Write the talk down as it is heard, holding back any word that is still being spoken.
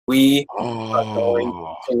we are going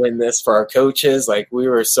to win this for our coaches. Like, we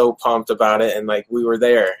were so pumped about it, and like we were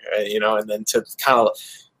there, and then to kind of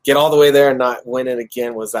get all the way there and not win it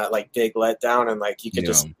again was that like big letdown, and like you could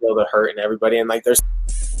just feel the hurt in everybody. And like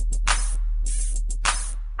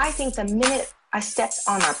I think the minute I stepped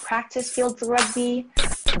on a practice field for rugby,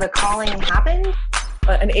 the calling happened.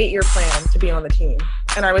 An 8-year plan to be on the team,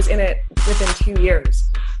 and I was in it within 2 years.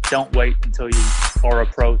 Don't wait until you are a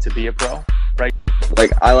pro to be a pro, right?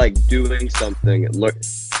 Like, I like doing something,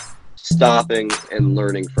 stopping and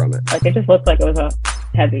learning from it. Like, it just looked like it was a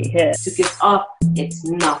heavy hit. To give up, it's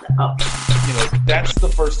not up. That's the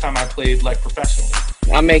first time I played like professionally.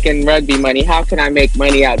 I'm making rugby money. How can I make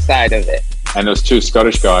money outside of it? And there was 2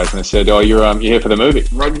 Scottish guys, and they said, "Oh, you're here for the movie."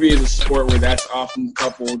 Rugby is a sport where that's often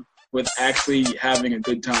coupled with actually having a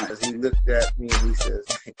good time. He looked at me and he says,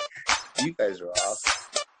 "You guys are off."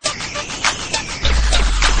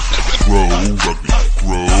 Grow rugby,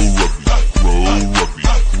 grow rugby, grow rugby,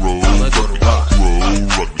 grow rugby,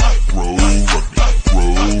 grow rugby.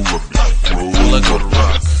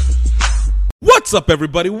 What's up,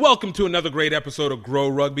 everybody? Welcome to another great episode of Grow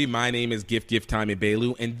Rugby. My name is Gift Time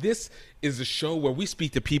Belu, and this is a show where we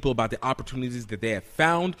speak to people about the opportunities that they have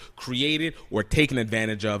found, created, or taken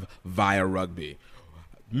advantage of via rugby.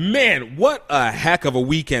 Man, what a heck of a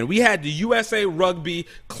weekend. We had the USA Rugby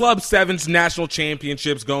Club Sevens National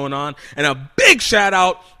Championships going on, and a big shout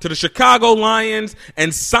out to the Chicago Lions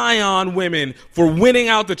and Scion women for winning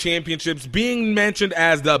out the championships, being mentioned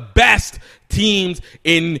as the best teams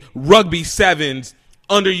in Rugby Sevens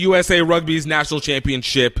under USA Rugby's National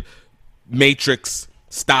Championship matrix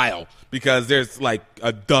style, because there's like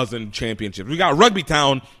a dozen championships. We got Rugby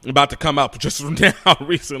Town about to come up just now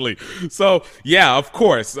recently. So, yeah, of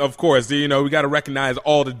course, we got to recognize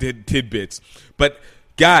all the tidbits. But,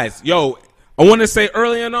 guys, I want to say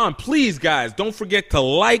early on, please, guys, don't forget to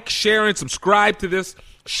like, share, and subscribe to this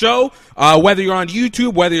show, whether you're on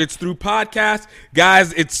YouTube, whether it's through podcast.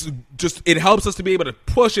 Guys, it helps us to be able to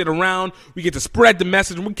push it around. We get to spread the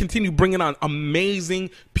message, and we continue bringing on amazing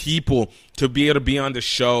people to be able to be on the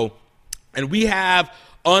show. And we have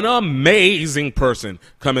an amazing person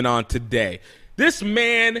coming on today. This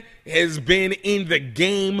man has been in the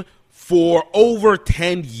game for over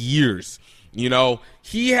 10 years.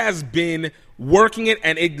 He has been working it,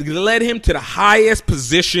 and it led him to the highest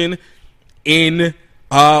position in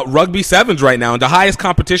Rugby Sevens right now, and the highest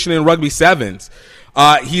competition in Rugby Sevens.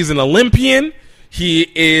 He's an Olympian. He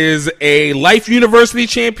is a Life University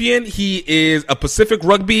champion. He is a Pacific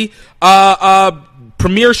Rugby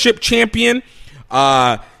Premiership champion.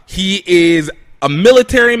 He is a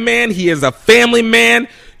military man. He is a family man.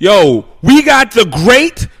 We got the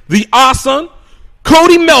great, the awesome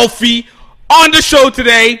Cody Melfi on the show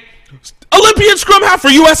today. Olympian scrum half for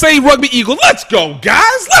USA Rugby Eagles. Let's go,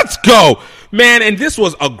 guys. Let's go. Man, and this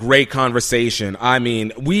was a great conversation. I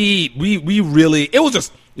mean, we really, it was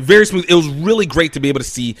just very smooth. It was really great to be able to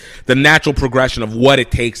see the natural progression of what it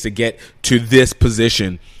takes to get to this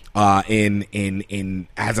position in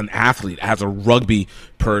as an athlete, as a rugby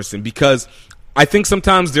person, because I think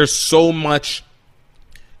sometimes there's so much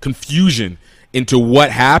confusion into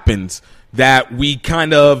what happens that we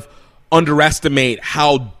kind of underestimate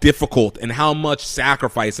how difficult and how much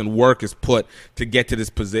sacrifice and work is put to get to this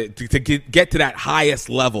position, to get to that highest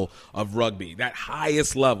level of rugby, that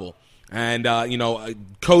highest level. And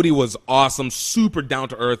Cody was awesome, super down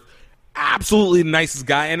to earth, absolutely the nicest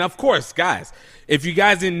guy. And of course, guys, if you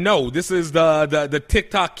guys didn't know, this is the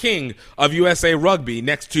TikTok king of USA Rugby,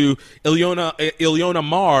 next to Ileana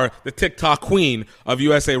Mar, the TikTok queen of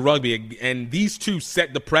USA Rugby, and these two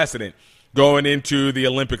set the precedent going into the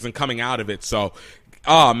Olympics and coming out of it. So,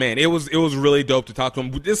 man, it was really dope to talk to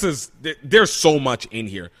him. There's so much in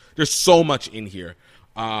here.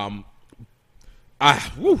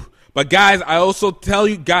 But guys, I also tell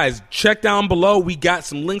you guys, check down below. We got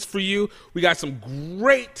some links for you. We got some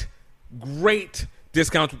great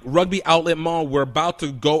discounts. Rugby Outlet Mall. We're about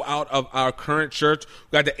to go out of our current shirts.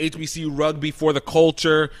 We got the HBC Rugby for the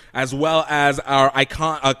culture, as well as our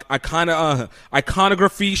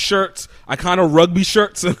iconography shirts, rugby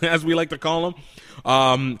shirts, as we like to call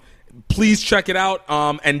them. Please check it out.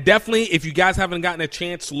 And definitely, if you guys haven't gotten a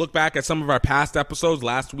chance to look back at some of our past episodes,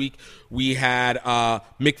 last week we had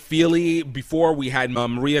Mick Feely. Before we had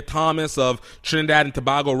Maria Thomas of Trinidad and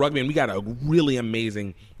Tobago Rugby, and we got a really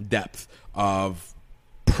amazing depth of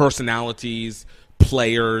personalities,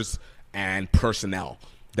 players, and personnel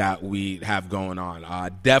that we have going on.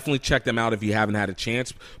 Definitely check them out if you haven't had a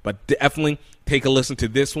chance, but definitely take a listen to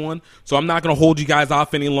this one. So I'm not going to hold you guys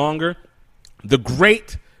off any longer. The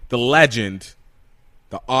great, the legend,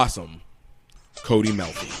 the awesome Cody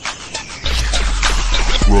Melfi.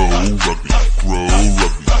 Grow rugby, grow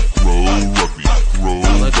rugby, grow rugby, grow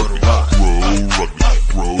rugby,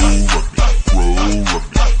 grow rugby,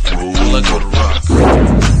 grow rugby, grow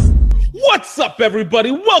rugby. What's up, everybody?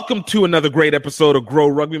 Welcome to another great episode of Grow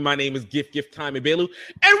Rugby. My name is Gift Time Belu,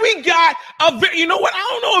 and we got you know what? I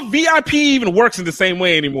don't know if VIP even works in the same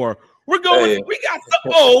way anymore. We're going. We got the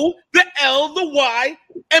O, the L, the Y,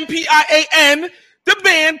 MPIAN, the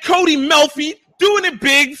man Cody Melfi, doing it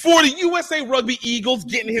big for the USA Rugby Eagles,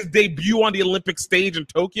 getting his debut on the Olympic stage in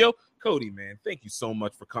Tokyo. Cody, man, thank you so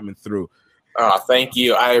much for coming through. Oh, thank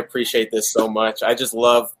you. I appreciate this so much. I just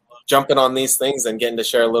love jumping on these things and getting to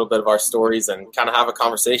share a little bit of our stories and kind of have a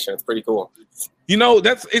conversation. It's pretty cool. You know,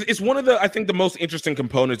 it's one of the, I think the most interesting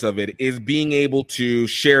components of it is being able to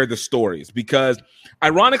share the stories, because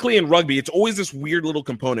ironically in rugby, it's always this weird little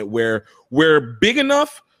component where we're big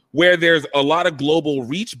enough where there's a lot of global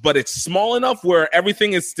reach, but it's small enough where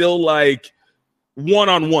everything is still like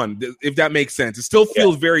one-on-one, if that makes sense. It still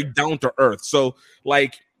feels very down to earth. So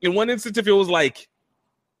like in one instance, if it was like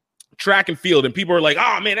track and field and people are like,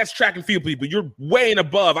 oh man, that's track and field people, you're way and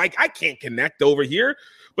above, I can't connect over here.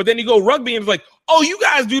 But then you go rugby and it's like, oh, you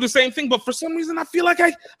guys do the same thing, but for some reason I feel like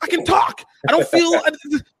I can talk. I don't feel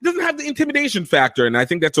it doesn't have the intimidation factor. And I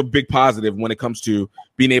think that's a big positive when it comes to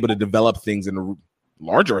being able to develop things in a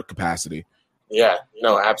larger capacity. Yeah,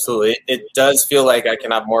 no, absolutely. It does feel like I can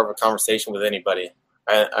have more of a conversation with anybody.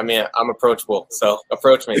 I mean, I'm approachable, so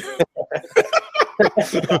approach me.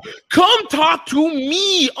 Come talk to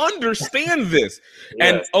me. Understand this.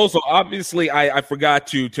 Yes. And also, obviously, I forgot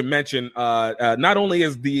to mention, not only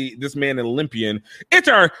is this man an Olympian, it's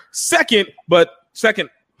our second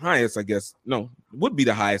highest, I guess. No, would be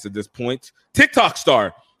the highest at this point. TikTok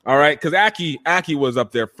star. All right, because Aki was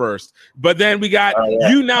up there first. But then we got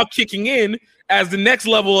you now kicking in as the next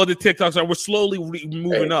level of the TikTok star. We're slowly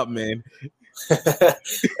moving up, man.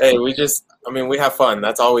 Hey, we have fun.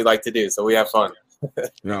 That's all we like to do. So we have fun.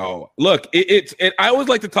 No, look, I always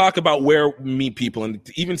like to talk about where we meet people, and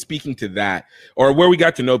even speaking to that, or where we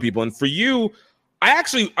got to know people. And for you,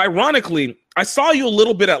 ironically, I saw you a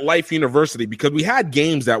little bit at Life University because we had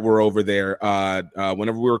games that were over there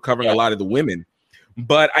whenever we were covering a lot of the women.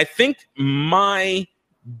 But I think my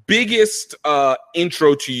biggest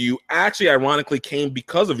intro to you actually, ironically, came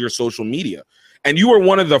because of your social media. And you were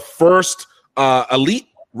one of the first elite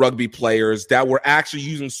rugby players that were actually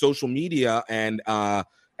using social media and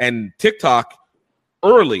TikTok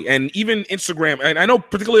early, and even Instagram. And I know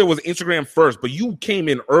particularly it was Instagram first, but you came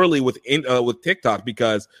in early with TikTok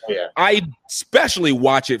because I especially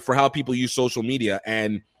watch it for how people use social media.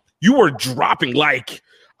 And you were dropping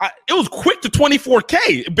it was quick to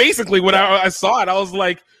 24K. Basically, when I saw it, I was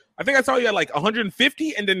like, I think I saw you at like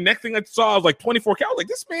 150, and the next thing I saw, I was like 24K. I was like,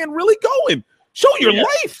 this man really going. Show your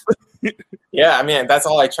life. Yeah, I mean, that's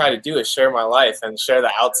all I try to do is share my life and share the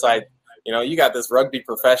outside. You know, you got this rugby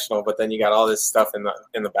professional, but then you got all this stuff in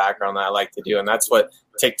the background that I like to do, and that's what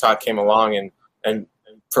TikTok came along and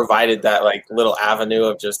provided that like little avenue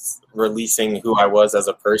of just releasing who I was as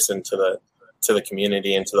a person to the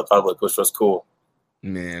community and to the public, which was cool.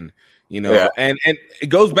 Man, you know, and it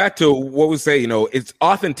goes back to what we say, you know, it's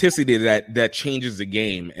authenticity that changes the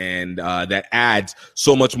game, and that adds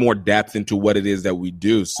so much more depth into what it is that we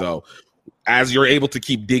do. So as you're able to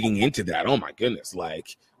keep digging into that, oh my goodness,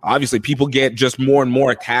 like obviously people get just more and more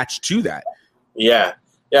attached to that. Yeah.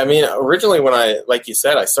 I mean, originally when like you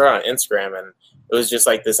said, I started on Instagram, and it was just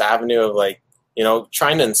like this avenue of like, you know,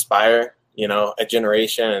 trying to inspire, you know, a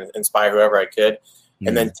generation and inspire whoever I could.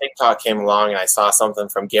 And then TikTok came along, and I saw something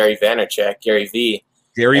from Gary Vaynerchuk, Gary V.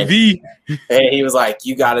 And he was like,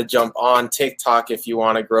 you got to jump on TikTok if you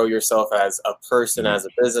want to grow yourself as a person, as a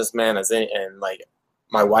businessman, and like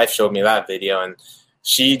my wife showed me that video, and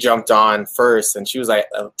she jumped on first, and she was like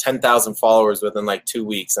 10,000 followers within like 2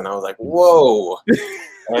 weeks. And I was like, whoa.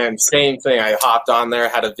 And same thing. I hopped on there,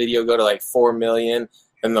 had a video go to like 4 million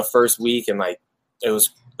in the first week. And like,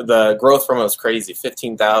 the growth from it was crazy.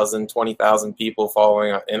 15,000, 20,000 people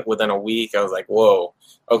following within a week. I was like, whoa,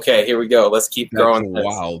 okay, here we go. Let's keep growing. That's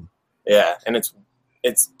wild. Yeah. And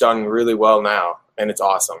it's done really well now, and it's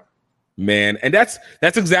awesome. Man, and that's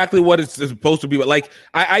exactly what it's supposed to be. But like,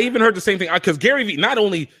 I even heard the same thing, because Gary Vee, not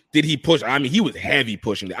only did he push, I mean, he was heavy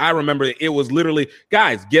pushing it. I remember it was literally,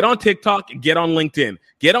 guys, get on TikTok, get on LinkedIn,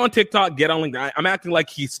 get on TikTok, get on LinkedIn. I'm acting like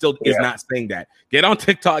he still is not saying that. Get on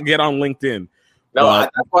TikTok, get on LinkedIn. No,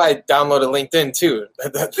 that's why I downloaded LinkedIn too.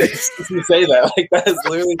 You say that, like that is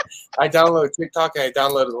literally. I downloaded TikTok and I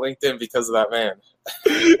downloaded LinkedIn because of that man.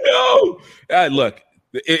 Look,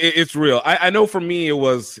 It's real. I know for me it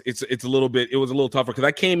was a little tougher because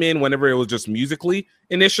I came in whenever it was just musically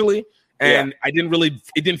initially, and I didn't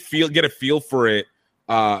get a feel for it.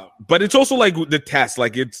 But it's also like the test.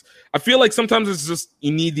 Like I feel like sometimes it's just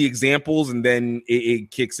you need the examples and then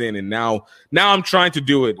it kicks in. And now I'm trying to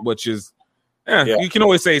do it, which is you can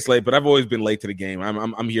always say it's late, but I've always been late to the game.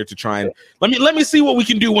 I'm here to try and let me see what we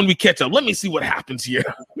can do when we catch up. Let me see what happens here.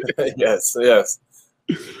 Yes.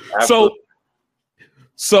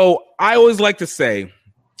 So I always like to say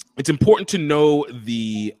it's important to know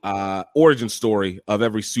the origin story of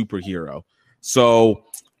every superhero. So,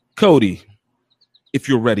 Cody, if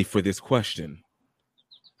you're ready for this question,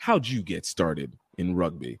 how'd you get started in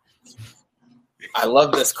rugby? I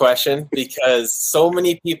love this question because so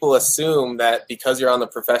many people assume that because you're on the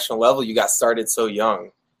professional level, you got started so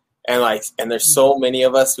young. And there's so many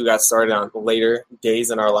of us who got started on later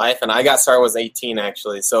days in our life. And I got started when I was 18,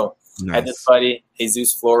 actually. So I had this buddy,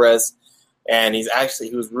 Jesus Flores, and he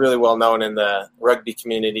was really well known in the rugby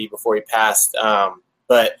community before he passed.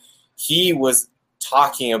 But he was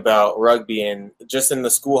talking about rugby and just in the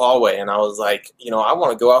school hallway. And I was like, I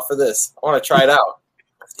want to go out for this. I want to try it out.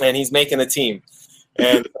 And he's making a team.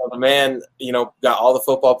 And the man, got all the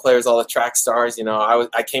football players, all the track stars.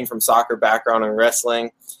 I came from soccer background and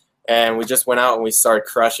wrestling. And we just went out and we started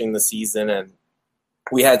crushing the season. And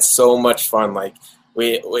we had so much fun. Like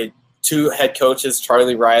we two head coaches,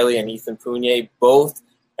 Charlie Riley and Ethan Pugnier, both.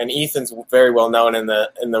 And Ethan's very well known in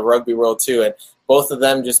the rugby world too. And both of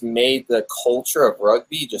them just made the culture of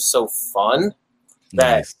rugby just so fun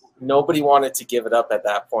that nobody wanted to give it up at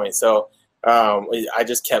that point. So I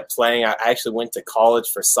just kept playing. I actually went to college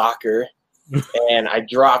for soccer, and I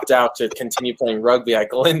dropped out to continue playing rugby at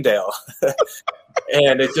Glendale.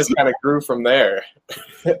 And it just kind of grew from there.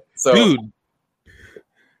 So, dude.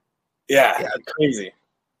 Yeah, crazy.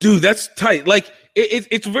 Dude, that's tight. Like,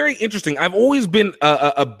 it's very interesting. I've always been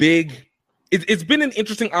it's been an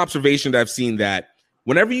interesting observation that I've seen that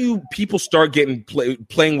whenever people start getting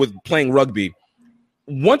playing rugby,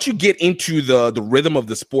 once you get into the rhythm of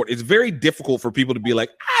the sport, it's very difficult for people to be like,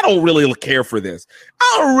 I don't really care for this.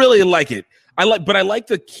 I don't really like it. But I like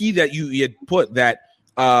the key that you had put that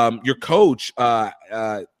your coach,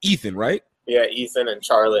 Ethan, right? Yeah, Ethan and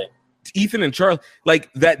Charlie,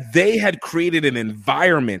 like that they had created an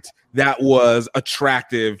environment that was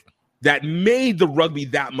attractive, that made the rugby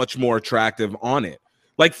that much more attractive on it.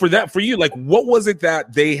 Like for you, like what was it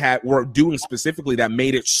that they were doing specifically that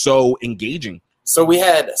made it so engaging? So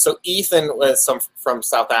Ethan was from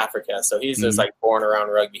South Africa, so he's just like born around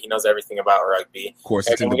rugby. He knows everything about rugby. Of course,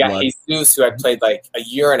 it's in the the blood. We got Jesus, who had played like a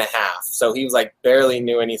year and a half, so he was like barely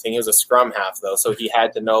knew anything. He was a scrum half though, so he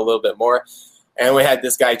had to know a little bit more. And we had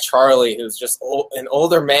this guy Charlie, who's just an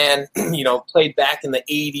older man, played back in the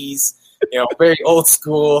 80s, very old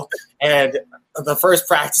school. And the first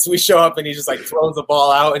practice we show up and he just like throws the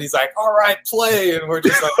ball out and he's like, all right, play. And we're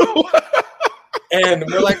just like, and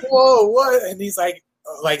we're like, whoa, what? And he's like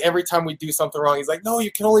every time we do something wrong, he's like, no,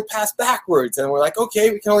 you can only pass backwards. And we're like,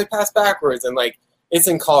 okay, we can only pass backwards. And like, it's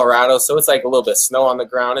in Colorado, so it's like a little bit of snow on the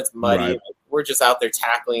ground. It's muddy. Right. Like, we're just out there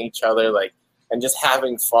tackling each other, like, and just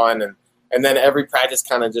having fun. And then every practice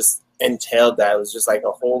kind of just entailed that. It was just like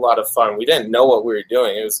a whole lot of fun. We didn't know what we were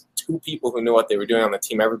doing. It was two people who knew what they were doing on the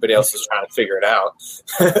team. Everybody else was trying to figure it out.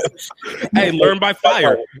 Hey, learn by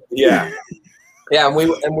fire. Yeah. Yeah,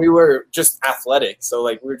 and we were just athletic. So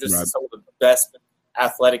like we were just some of the best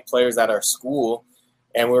athletic players at our school.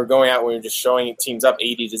 And we were going out, we were just showing teams up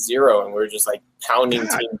 80-0, and we were just like pounding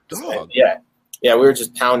teams. And we were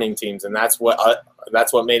just pounding teams, and that's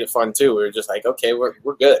what made it fun too. We were just like, okay, we're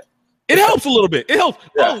good. It helps a little bit. It helps.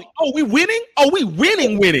 Yeah. Oh, we winning? Oh, we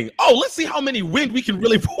winning. Oh, let's see how many wins we can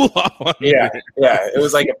really pull off on. Yeah. It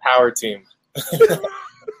was like a power team.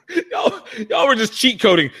 Y'all were just cheat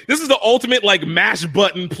coding. This is the ultimate like mash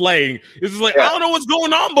button playing. This is like, I don't know what's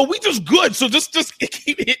going on, but we just good. So just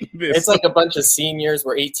keep hitting this. It's like a bunch of seniors.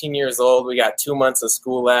 We're 18 years old. We got 2 months of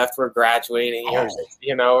school left. We're graduating.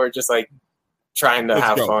 We're just like trying to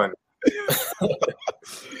have fun.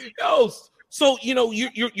 So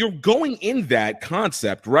you're going in that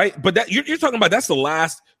concept, right? But that you're talking about, that's the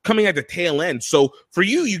last coming at the tail end. So for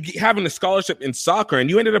you having a scholarship in soccer, and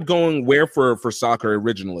you ended up going where for soccer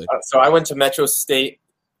originally? So I went to Metro State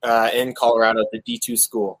in Colorado, the D2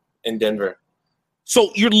 school in Denver.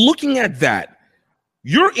 So you're looking at that.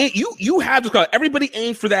 You have to. Everybody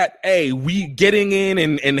aims for that. Hey, we getting in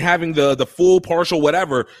and having the full, partial,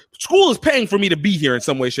 whatever. School is paying for me to be here in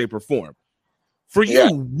some way, shape, or form. For you,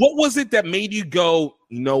 what was it that made you go,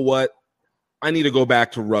 you know what? I need to go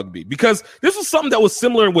back to rugby? Because this was something that was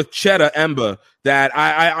similar with Cheta Emba that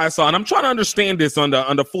I saw, and I'm trying to understand this on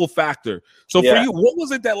the full factor. So for you, what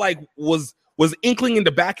was it that like was inkling in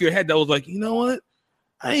the back of your head that was like, you know what?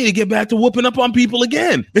 I need to get back to whooping up on people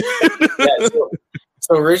again.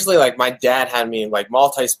 So originally, like, my dad had me like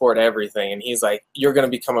multi-sport everything, and he's like, you're going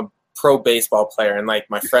to become a pro baseball player. And like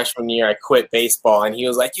my freshman year, I quit baseball, and he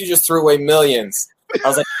was like, you just threw away millions. I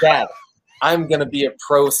was like, Dad, I'm going to be a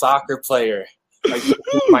pro soccer player. Like, this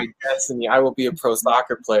is my destiny. I will be a pro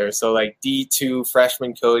soccer player. So like D2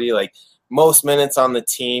 freshman Cody, like most minutes on the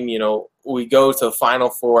team, you know, we go to Final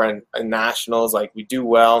Four and nationals, like we do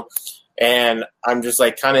well. And I'm just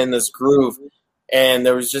like kind of in this groove. And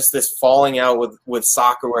there was just this falling out with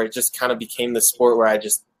soccer where it just kind of became the sport where I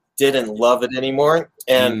just didn't love it anymore.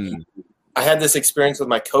 And I had this experience with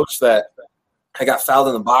my coach that I got fouled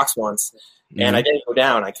in the box once, and I didn't go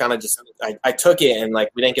down. I kind of just I took it, and like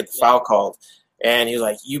we didn't get the foul called. And he was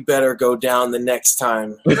like, "You better go down the next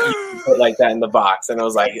time you put like that in the box." And it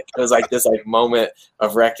was like this like moment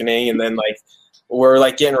of reckoning. And then like we're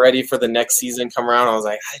like getting ready for the next season come around. I was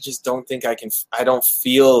like, I just don't think I can. I don't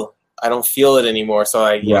feel it anymore. So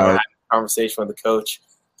I had a conversation with the coach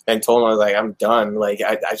and told him, I was like, I'm done. Like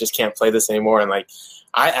I just can't play this anymore. And like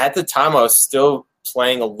at the time I was still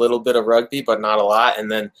playing a little bit of rugby, but not a lot.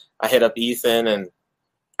 And then I hit up Ethan, and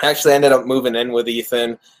actually ended up moving in with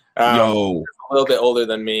Ethan. A little bit older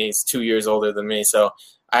than me. He's 2 years older than me. So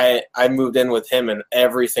I moved in with him, and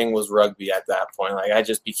everything was rugby at that point. Like I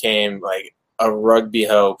just became like a rugby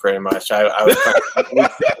hoe pretty much. I was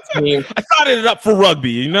playing I started it up for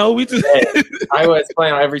rugby, you know. I was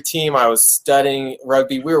playing on every team. I was studying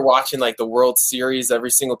rugby. We were watching like the World Series,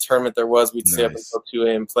 every single tournament there was. We'd stay up until 2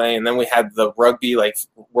 a.m. playing. And then we had the rugby like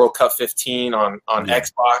World Cup 15 on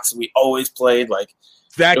Xbox. We always played like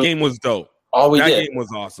that game was dope. That game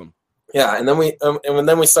was awesome. Yeah, and then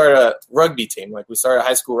we started a rugby team. Like we started a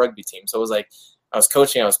high school rugby team. So it was like I was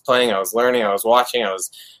coaching, I was playing, I was learning, I was watching, I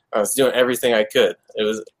was doing everything I could.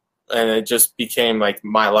 And it just became like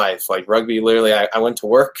my life. Like rugby, literally, I went to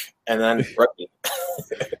work and then rugby.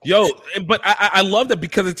 Yo, but I love that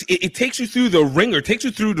because it takes you through the ringer, it takes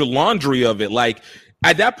you through the laundry of it. Like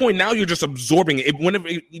at that point, now you're just absorbing it. Whenever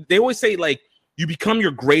they always say like you become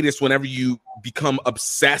your greatest whenever you become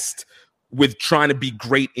obsessed with trying to be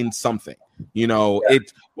great in something. You know,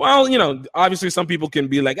 obviously some people can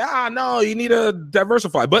be like, no, you need to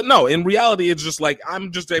diversify. But no, in reality, it's just like,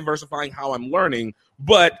 I'm just diversifying how I'm learning,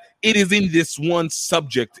 but it is in this one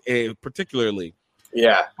subject particularly.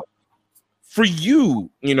 Yeah. For you,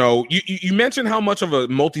 you know, you mentioned how much of a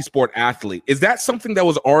multi-sport athlete. Is that something that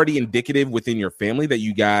was already indicative within your family that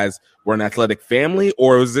you guys were an athletic family?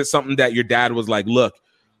 Or is it something that your dad was like, look,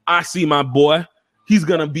 I see my boy, he's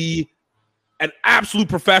going to be an absolute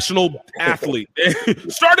professional athlete,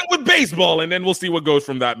 starting with baseball, and then we'll see what goes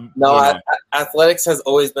from that. No, athletics has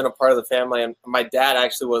always been a part of the family, and my dad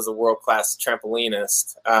actually was a world-class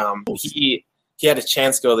trampolinist. He had a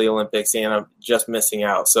chance to go to the Olympics, and I'm just missing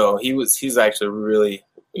out. So he's actually really,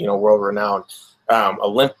 world-renowned,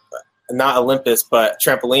 not Olympus, but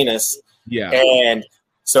trampolinist. Yeah. And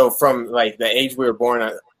so from like the age we were born,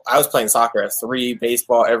 I was playing soccer at 3,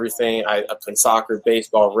 baseball, everything. I played soccer,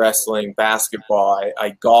 baseball, wrestling, basketball.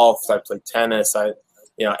 I golfed. I played tennis.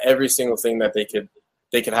 Every single thing that they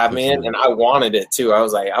could have me in, and I wanted it too. I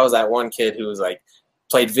was that one kid who was like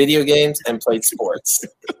played video games and played sports.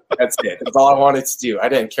 That's it. That's all I wanted to do. I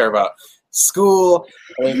didn't care about school.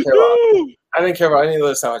 I didn't care about any of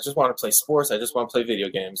this stuff. I just wanted to play sports. I just want to play video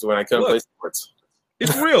games when I couldn't play sports.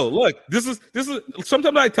 It's real. Look, this is.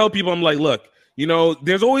 Sometimes I tell people, I'm like, look.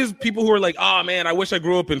 There's always people who are like, oh, man, I wish I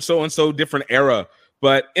grew up in so-and-so different era.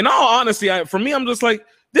 But in all honesty, for me, I'm just like,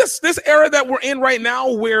 this era that we're in right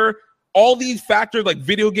now where all these factors like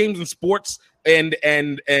video games and sports and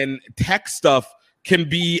tech stuff can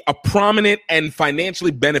be a prominent and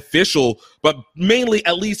financially beneficial, but mainly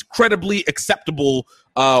at least credibly acceptable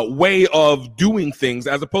way of doing things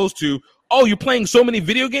as opposed to, oh, you're playing so many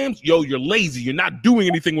video games? Yo, you're lazy. You're not doing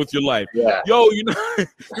anything with your life. Yeah. Yo,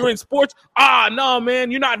 you're in sports? No,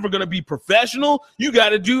 man, you're not ever going to be professional. You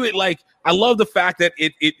got to do it. Like, I love the fact that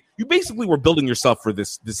you basically were building yourself for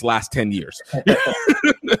this last 10 years.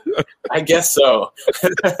 I guess so.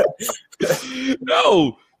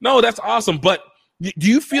 No, that's awesome. But do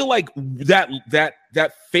you feel like that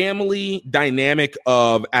family dynamic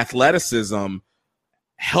of athleticism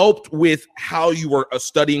helped with how you were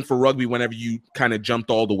studying for rugby whenever you kind of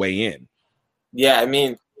jumped all the way in? Yeah, I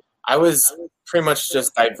mean, I was pretty much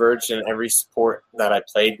just diverged in every sport that I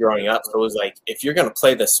played growing up. So it was like, if you're going to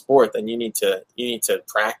play the sport, then you need to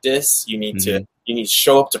practice. You need to you need to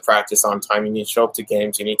show up to practice on time. You need to show up to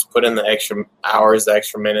games. You need to put in the extra hours, the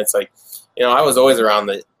extra minutes. Like, you know, I was always around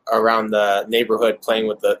the neighborhood playing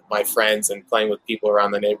with my friends and playing with people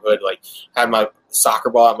around the neighborhood. Like, had my soccer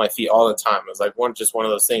ball at my feet all the time. It was like one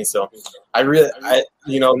of those things. So I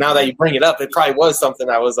you know, now that you bring it up, it probably was something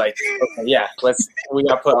I was like, okay, yeah, we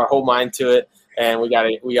got to put our whole mind to it, and we got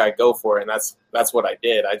to go for it. And that's what I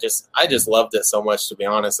did. I just loved it so much, to be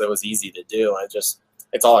honest. It was easy to do.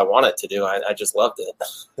 It's all I wanted to do. I just loved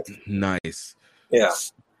it. Nice. Yeah.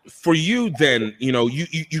 For you, then, you know,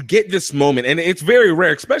 you get this moment, and it's very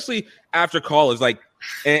rare, especially after college. Like,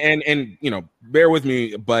 and you know, bear with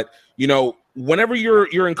me, but you know, whenever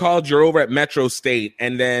you're in college, you're over at Metro State,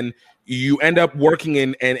 and then you end up working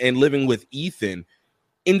and living with Ethan.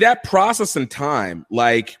 In that process and time,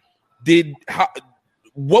 like,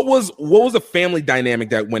 what was the family dynamic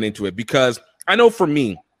that went into it? Because I know for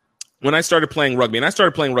me, when I started playing rugby, and I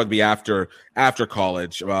started playing rugby after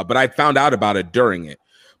college, but I found out about it during it.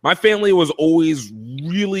 My family was always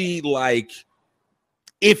really like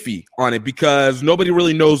iffy on it because nobody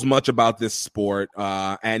really knows much about this sport.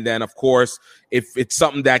 And then, of course, if it's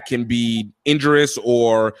something that can be injurious,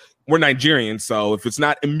 or we're Nigerian, so if it's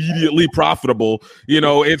not immediately profitable, you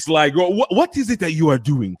know, it's like, well, what is it that you are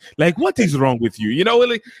doing? Like, what is wrong with you? You know,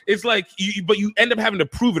 it's like, but you end up having to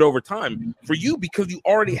prove it over time for you, because you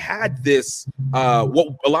already had this, what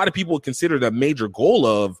a lot of people would consider the major goal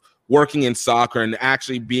of working in soccer and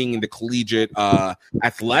actually being in the collegiate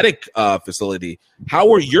athletic facility. How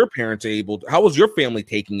were your parents how was your family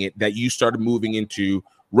taking it that you started moving into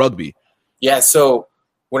rugby? Yeah, so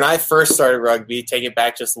when I first started rugby, take it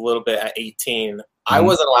back just a little bit, at 18, I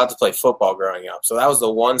wasn't allowed to play football growing up. So that was the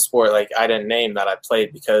one sport, like, I didn't name that I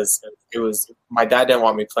played, because it was, my dad didn't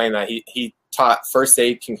want me playing that. He taught first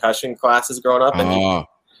aid concussion classes growing up, and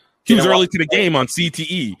he was early to the game on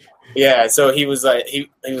CTE. Yeah, so he was like,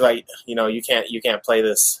 you know, you can't play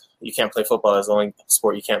this. You can't play football. It's the only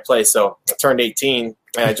sport you can't play. So I turned 18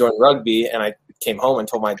 and I joined rugby, and I came home and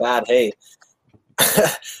told my dad, hey,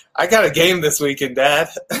 I got a game this weekend, Dad.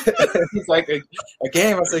 He's like, a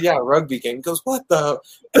game? I said, yeah, a rugby game. He goes, what the?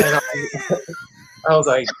 And I was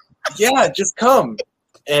like, yeah, just come.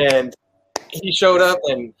 And he showed up,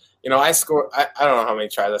 and, you know, I scored. I don't know how many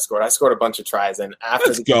tries I scored. I scored a bunch of tries. And after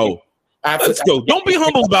Let's go. Don't be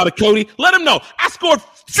humble about it, Cody. Let him know. I scored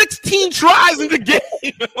 16 tries in the game.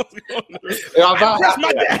 That's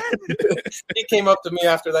my dad. He came up to me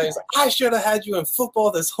after that. He's like, I should have had you in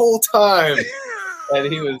football this whole time.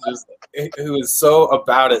 And he was so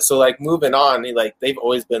about it. So, like, moving on, they've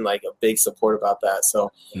always been like a big support about that.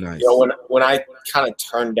 So, nice. You know, when I kind of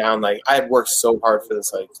turned down, like, I had worked so hard for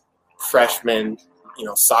this, like, freshman, you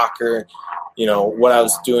know, soccer, you know, what I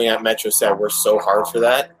was doing at Metro State, I worked so hard for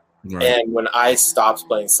that. Right. And when I stopped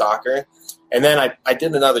playing soccer, and then I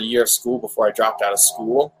did another year of school before I dropped out of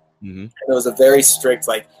school. Mm-hmm. And it was a very strict,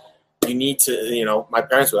 like, you need to, you know, my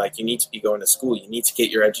parents were like, you need to be going to school. You need to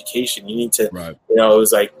get your education. You need to, right. You know, it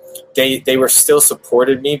was like they were still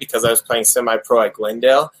supported me because I was playing semi-pro at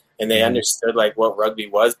Glendale, and they understood, like, what rugby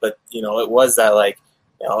was. But, you know, it was that, like,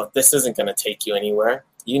 you know, this isn't going to take you anywhere.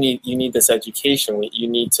 You need this education. You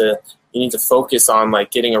need to focus on,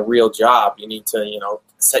 like, getting a real job. You need to, you know,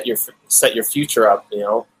 set your future up, you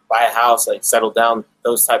know, buy a house, like, settle down,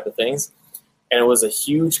 those type of things. And it was a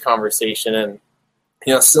huge conversation. And,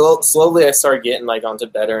 you know, slowly I started getting, like, onto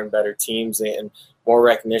better and better teams and more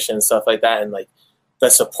recognition and stuff like that. And, like,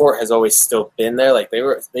 the support has always still been there. Like,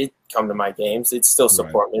 they'd come to my games. They'd still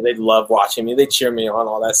support me. They'd love watching me. They'd cheer me on,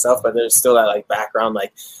 all that stuff. But there's still that, like, background,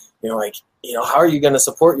 like, you know, how are you going to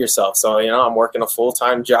support yourself? So, you know, I'm working a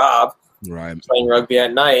full-time job, right, playing rugby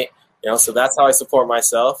at night, you know, so that's how I support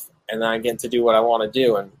myself. And then I get to do what I want to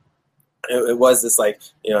do. And it was this, like,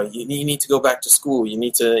 you know, you need to go back to school. You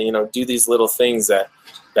need to, you know, do these little things and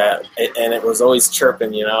it was always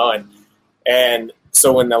chirping, you know, and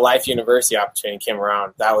so when the Life University opportunity came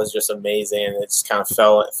around, that was just amazing. And it just kind of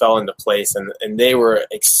fell into place, and they were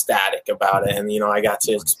ecstatic about it. And, you know, I got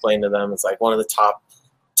to explain to them, it's like one of the top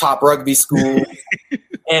rugby schools,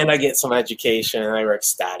 and I get some education, and they were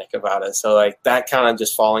ecstatic about it. So, like, that kind of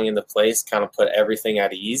just falling into place kind of put everything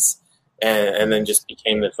at ease, and then just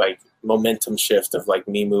became this, like, momentum shift of, like,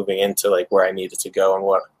 me moving into, like, where I needed to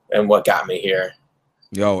go and what got me here.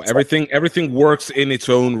 Yo, everything works in its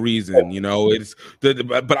own reason, you know. It's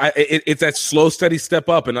it's that slow, steady step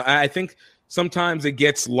up, and I think sometimes it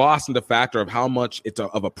gets lost in the factor of how much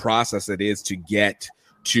of a process it is to get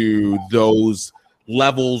to those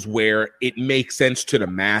levels where it makes sense to the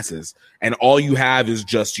masses, and all you have is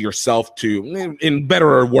just yourself to, in better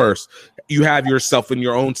or worse, you have yourself and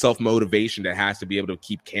your own self-motivation that has to be able to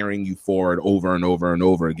keep carrying you forward over and over and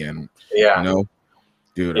over again. Yeah. You know?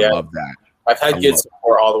 Dude, Yeah. I love that. I've had good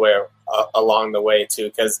support all the way along the way too,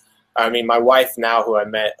 because I mean, my wife now, who I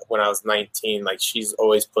met when I was 19, like she's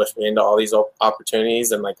always pushed me into all these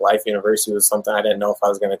opportunities, and like Life University was something I didn't know if I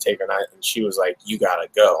was going to take or not, and she was like, "You gotta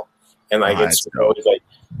go," and like it's always like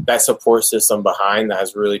that support system behind that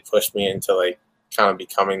has really pushed me into like kind of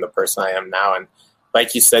becoming the person I am now. And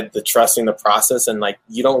like you said, the trusting the process, and like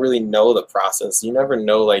you don't really know the process. You never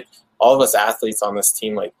know. Like all of us athletes on this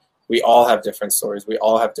team, like we all have different stories. We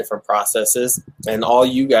all have different processes, and all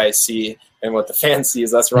you guys see and what the fans see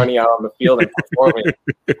is us running out on the field and performing.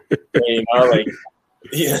 You know, like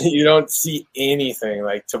you don't see anything.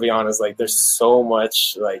 Like, to be honest, like there's so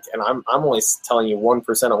much. Like, and I'm only telling you 1%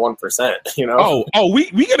 of 1%. You know.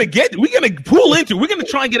 We're gonna pull into. We're gonna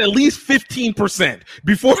try and get at least 15%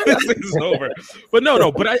 before this is over. But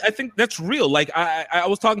no. But I think that's real. Like I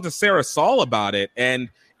was talking to Sarah Saul about it, and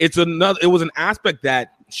it was an aspect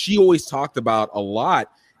that she always talked about a lot,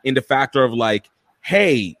 in the factor of like,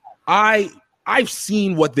 hey, I've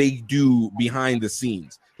seen what they do behind the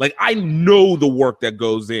scenes. Like, I know the work that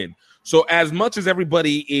goes in. So as much as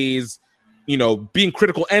everybody is, you know, being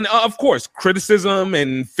critical, and of course, criticism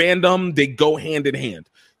and fandom, they go hand in hand,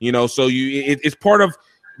 you know, so it's part of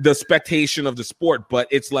the expectation of the sport. But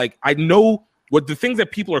it's like, I know what the things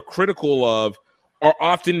that people are critical of are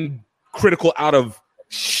often critical out of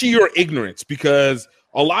sheer ignorance, because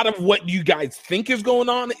a lot of what you guys think is going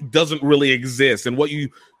on doesn't really exist. And what you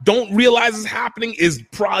don't realize is happening is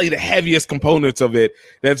probably the heaviest components of it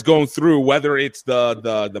that's going through, whether it's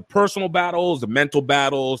the personal battles, the mental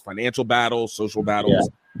battles, financial battles, social battles.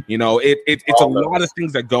 Yeah. You know, it's a lot of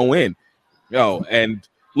things that go in. And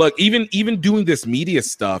look, even doing this media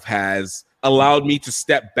stuff has allowed me to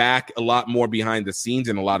step back a lot more behind the scenes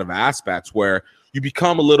in a lot of aspects, where you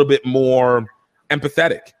become a little bit more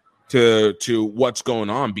empathetic to what's going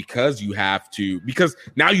on, because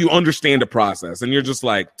now you understand the process, and you're just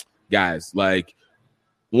like, guys, like,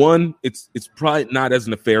 one, it's probably not as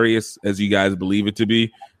nefarious as you guys believe it to be,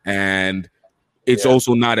 and it's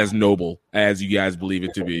also not as noble as you guys believe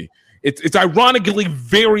it to be. It's ironically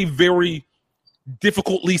very, very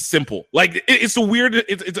difficultly simple. Like it's a weird,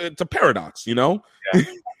 it's a paradox, you know?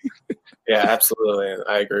 Yeah, absolutely.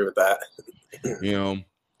 I agree with that. You know,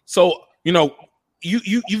 so, you know,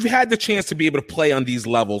 you've had the chance to be able to play on these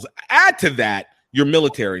levels. Add to that your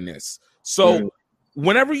militariness. So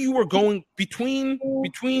whenever you were going between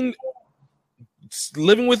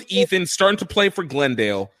living with Ethan, starting to play for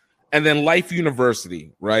Glendale, and then Life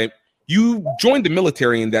University, right? You joined the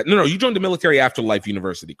military in that. No, you joined the military after Life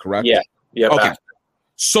University, correct? Yeah. Okay. After.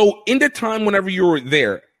 So in the time whenever you were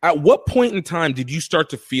there, at what point in time did you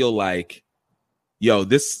start to feel like, yo,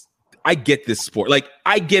 I get this sport. Like,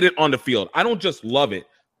 I get it on the field. I don't just love it.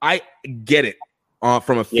 I get it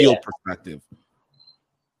from a field perspective.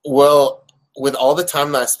 Well, with all the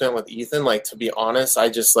time that I spent with Ethan, like, to be honest, I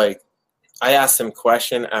asked him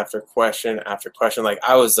question after question after question. Like,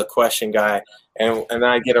 I was the question guy, and then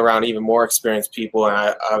I get around even more experienced people, and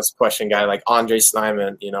I was question guy, like Andre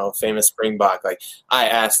Snyman, you know, famous Springbok. Like, I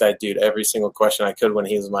asked that dude every single question I could when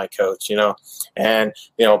he was my coach, you know, and,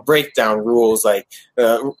 you know, break down rules, like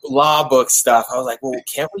law book stuff. I was like, well,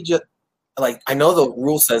 can't we just, like, I know the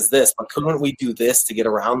rule says this, but couldn't we do this to get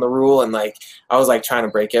around the rule? And like, I was like trying to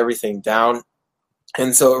break everything down.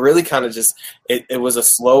 And so it really kind of just it was a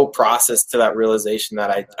slow process to that realization that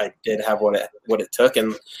I did have what it took.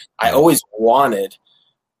 And I always wanted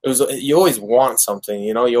you always want something,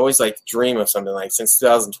 you know, you always like dream of something. Like, since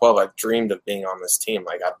 2012 I've dreamed of being on this team.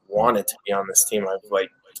 Like, I've wanted to be on this team. I've like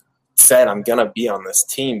said I'm gonna be on this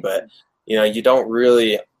team, but you know, you don't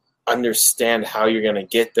really understand how you're gonna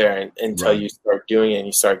get there until you start doing it and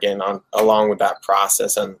you start getting on along with that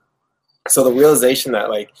process. And so the realization that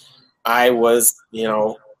like I was, you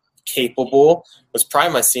know, capable was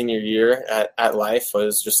probably my senior year at Life.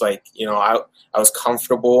 Was just like, you know, I was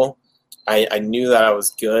comfortable. I knew that I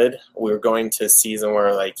was good. We were going to a season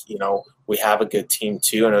where, like, you know, we have a good team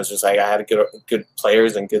too, and it was just like I had good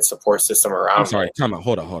players and good support system around. I'm sorry, time out.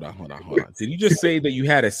 Hold on. Did you just say that you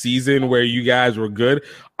had a season where you guys were good?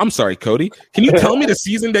 I'm sorry, Cody. Can you tell me the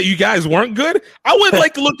season that you guys weren't good? I would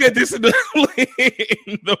like to look at this in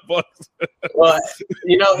the books. Well,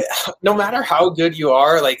 you know, no matter how good you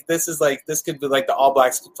are, like this could be like the All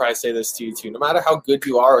Blacks could probably say this to you too. No matter how good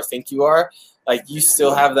you are or think you are, like, you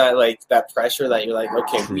still have that, like, that pressure that you're like,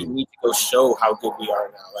 okay, we need to go show how good we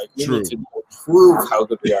are now. Like, we need to prove how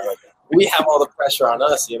good we are. Like, we have all the pressure on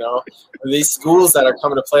us, you know. These schools that are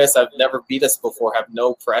coming to play us have never beat us before have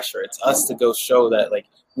no pressure. It's us to go show that like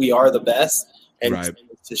we are the best and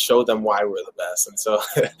to show them why we're the best. And so,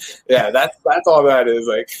 yeah, that's all that is.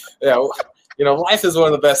 Like, yeah, you know, Life is one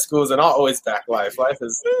of the best schools, and I'll always back Life. Life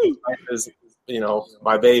is you know,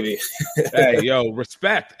 my baby. Hey, yo,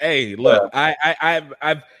 respect. Hey, look, I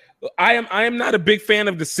am not a big fan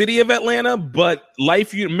of the city of Atlanta, but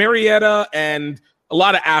Marietta and a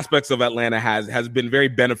lot of aspects of Atlanta has been very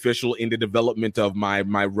beneficial in the development of my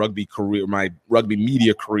rugby career, my rugby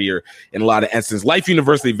media career in a lot of instances. Life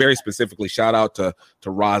University, very specifically, shout out to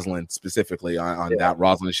Rosalind specifically on that,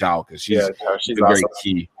 Rosalind Shaw, because she's been very awesome.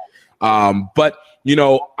 key. But you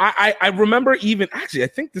know, I remember even actually, I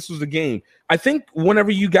think this was the game. I think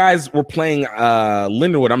whenever you guys were playing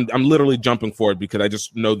Lindenwood, I'm literally jumping forward because I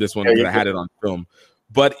just know this one because I had it on film.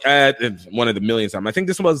 But one of the million times, I think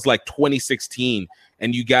this was like 2016,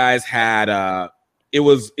 and you guys had it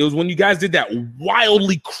was when you guys did that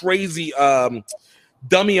wildly crazy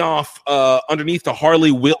dummy off underneath the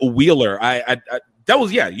Harley Wheeler. That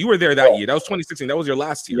was you were there that year. That was 2016. That was your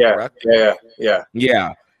last year, correct?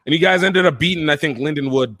 Yeah. And you guys ended up beating, I think,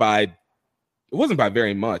 Lindenwood by, it wasn't by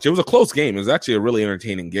very much. It was a close game. It was actually a really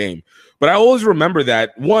entertaining game. But I always remember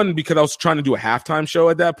that, one, because I was trying to do a halftime show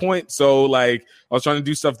at that point. So, like, I was trying to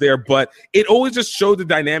do stuff there. But it always just showed the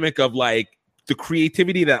dynamic of, like, the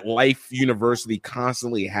creativity that Life University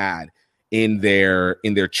constantly had in their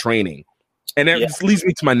training. And that just leads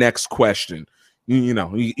me to my next question. You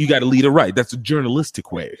know, you got to lead it right. That's a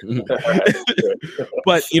journalistic way.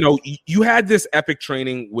 But, you know, you had this epic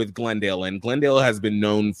training with Glendale, and Glendale has been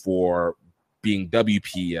known for being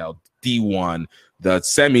WPL, D1, the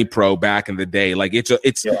semi-pro back in the day. Like it's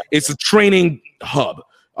a training hub,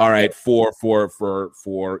 all right,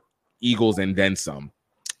 for Eagles and then some.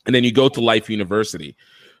 And then you go to Life University.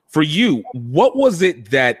 For you, what was it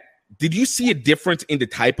that did you see a difference in the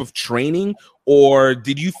type of training, or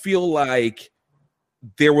did you feel like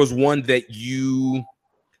there was one that you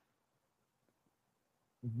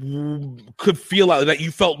could feel out that you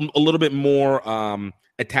felt a little bit more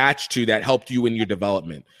attached to that helped you in your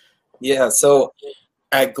development? Yeah, so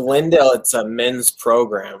at Glendale, it's a men's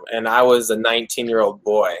program, and I was a 19-year-old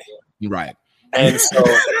boy. Right. And so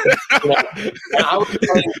you know, I was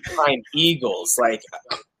playing behind Eagles, like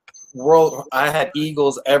I had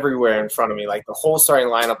Eagles everywhere in front of me. Like the whole starting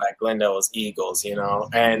lineup at Glendale was Eagles, you know,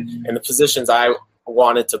 and the positions I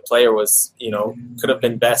wanted to play was, you know, could have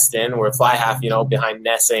been best in were fly half, you know, behind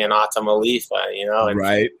Nesse and Atam Alifa, you know,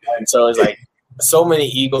 and so it was like so many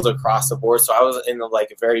Eagles across the board. So I was in the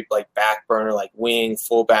like a very like back burner, like wing,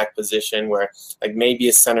 fullback position where like maybe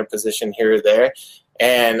a center position here or there.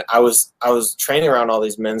 And I was training around all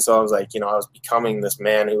these men, so I was like, you know, I was becoming this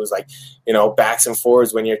man who was like, you know, backs and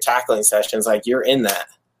forwards when you're tackling sessions, like you're in that.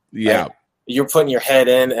 Yeah. Like, you're putting your head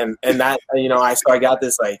in, and that, you know, I got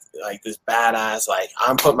this like this badass, like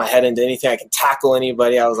I'm putting my head into anything. I can tackle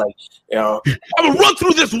anybody. I was like, you know, I'm gonna run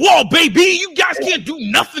through this wall, baby. You guys can't do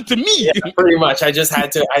nothing to me. Yeah, pretty much. I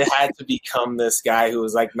had to become this guy who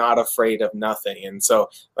was like not afraid of nothing. And so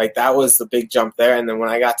like that was the big jump there. And then when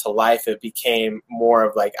I got to Life, it became more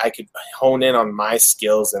of like I could hone in on my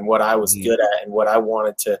skills and what I was good at and what I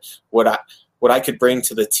wanted to, what I could bring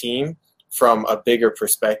to the team from a bigger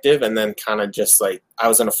perspective. And then kind of just like I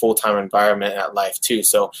was in a full-time environment at Life too.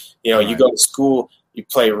 So, you know, you go to school, you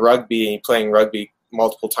play rugby, and you're playing rugby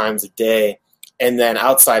multiple times a day. And then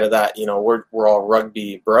outside of that, you know, we're all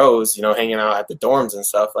rugby bros, you know, hanging out at the dorms and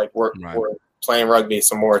stuff. Like we're playing rugby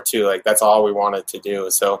some more too. Like that's all we wanted to do.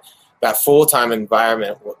 So that full-time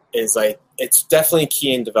environment is like, it's definitely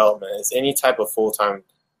key in development, is any type of full-time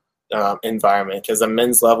environment, because the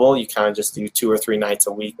men's level you kind of just do 2 or 3 nights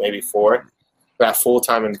a week, maybe 4. That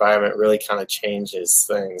full-time environment really kind of changes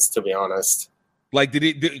things, to be honest. Like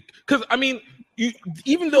because I mean,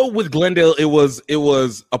 even though with Glendale it was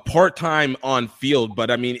a part-time on field, but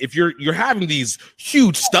I mean if you're having these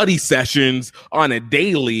huge study sessions on a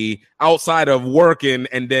daily outside of work and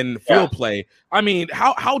then field play, I mean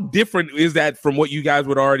how different is that from what you guys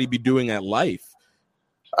would already be doing at Life?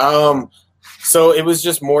 So it was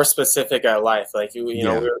just more specific at Life. Like, you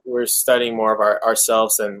know, we were studying more of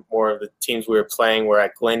ourselves and more of the teams we were playing, where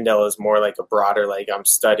at Glendale is more like a broader, like I'm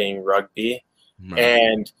studying rugby. Right.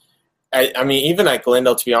 And I mean, even at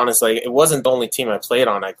Glendale, to be honest, like it wasn't the only team I played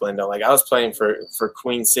on at Glendale. Like I was playing for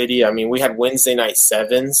Queen City. I mean, we had Wednesday night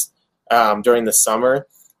sevens during the summer,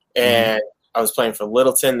 and I was playing for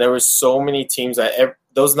Littleton. There were so many teams that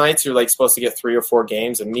those nights you're like supposed to get 3 or 4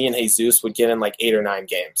 games, and me and Jesus would get in like 8 or 9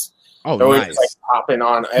 games. Oh, we were nice. just like popping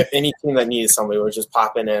on any team that needed somebody. We were just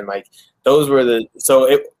popping in. Like those were the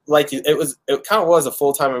it kind of was a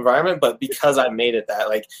full-time environment, but because I made it that,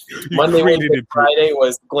 like Monday, Wednesday, Friday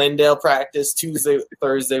was Glendale practice, Tuesday,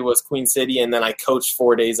 Thursday was Queen City, and then I coached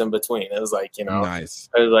 4 days in between. It was like, nice.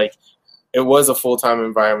 It was like it was a full-time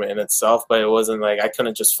environment in itself, but it wasn't like I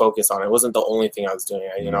couldn't just focus on it. It wasn't the only thing I was doing.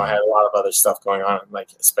 I had a lot of other stuff going on, like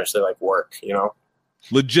especially like work,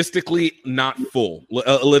 Logistically not full,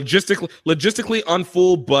 logistically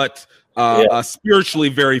unfull, but spiritually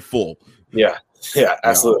very full. Yeah,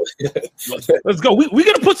 absolutely. Let's go. We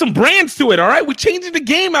got to put some brands to it. All right, we're changing the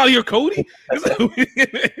game out here, Cody.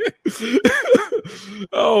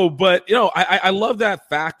 Oh, but I love that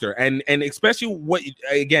factor, and especially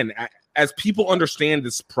as people understand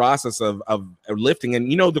this process of lifting,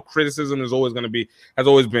 and the criticism has always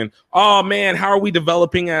been, oh man, how are we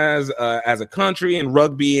developing as a country in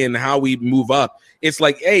rugby and how we move up? It's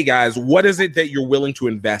like, hey guys, what is it that you're willing to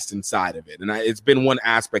invest inside of it? And it's been one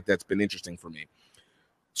aspect that's been interesting for me.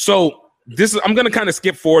 So I'm going to kind of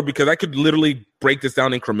skip forward because I could literally break this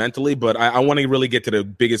down incrementally, but I want to really get to the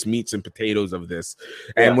biggest meats and potatoes of this.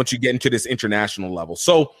 And once you get into this international level.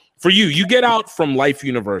 So for you get out from Life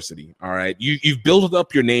University. All right. You've built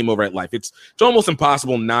up your name over at Life. It's almost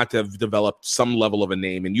impossible not to have developed some level of a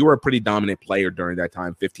name. And you were a pretty dominant player during that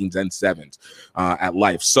time, 15s and 7s at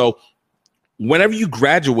Life. So whenever you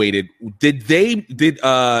graduated, did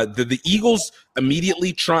the Eagles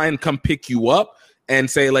immediately try and come pick you up and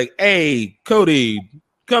say like, hey, Cody,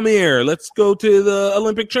 come here, let's go to the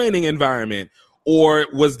Olympic training environment? Or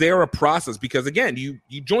was there a process? Because again, you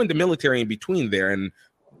joined the military in between there, and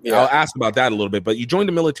I'll ask about that a little bit, but you joined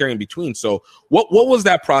the military in between. So what was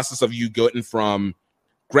that process of you getting from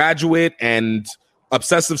graduate and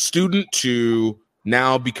obsessive student to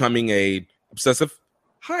now becoming a obsessive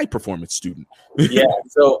high performance student?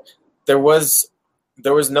 So there was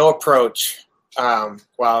no approach while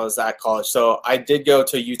I was at college. So I did go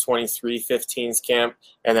to U23 15s camp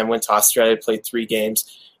and then went to Australia, played 3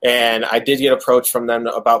 games. And I did get approached from them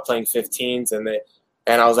about playing 15s. And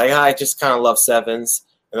I was like, I just kind of love 7s.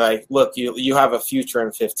 And like, look, you have a future in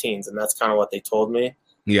 15s. And that's kind of what they told me.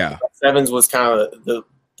 Yeah. 7s was kind of the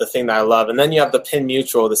thing that I love. And then you have the Penn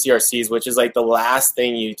Mutual, the CRCs, which is like the last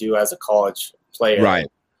thing you do as a college player. Right.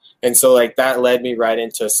 And so like that led me right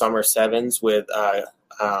into summer 7s with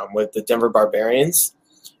the Denver Barbarians.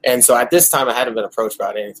 And so at this time I hadn't been approached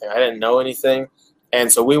about anything. I didn't know anything. And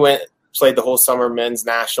so we played the whole summer men's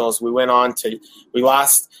nationals. We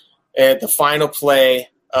lost at the final play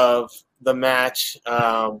of the match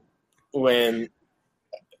when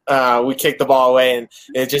we kicked the ball away and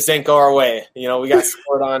it just didn't go our way. We got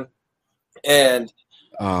scored on, and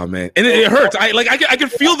oh man, and it hurts. I can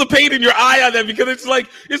feel the pain in your eye on that, because it's like,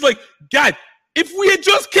 God, if we had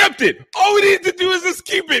just kept it, all we needed to do is just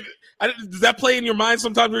keep it. Does that play in your mind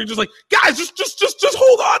sometimes where you're just like, guys, just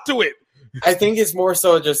hold on to it? I think it's more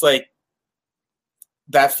so just like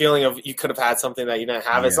that feeling of you could have had something that you didn't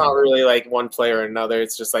have. Yeah. It's not really like one player or another.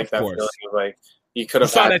 It's just like that feeling of like you could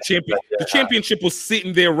have had that champion. The championship was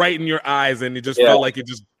sitting there right in your eyes, and it just felt like it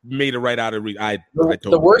just made it right out of reach.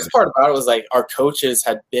 The worst part about it was like our coaches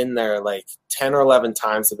had been there like 10 or 11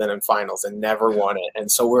 times, have been in finals and never won it.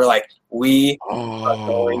 And so we're like, we are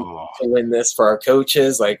going to win this for our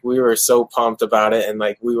coaches. Like we were so pumped about it, and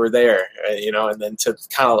like we were there, and then to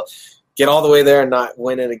kind of get all the way there and not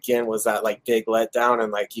win it again was that like big letdown,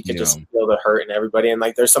 and like you could just feel the hurt in everybody. And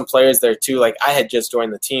like there's some players there too. Like I had just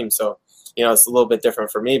joined the team, so it's a little bit different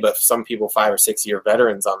for me, but some people 5 or 6 year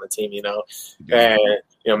veterans on the team, and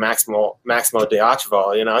Maximo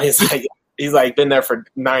Diacheval, he's like been there for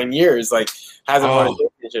 9 years, like hasn't won a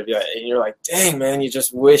championship yet, and you're like, dang man, you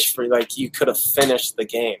just wish for like you could have finished the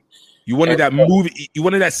game. You wanted that movie, you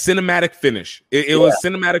wanted that cinematic finish. It was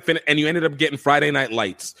cinematic finish, and you ended up getting Friday Night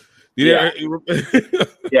Lights. We didn't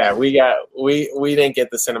get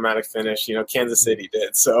the cinematic finish. Kansas City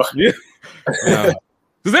did. So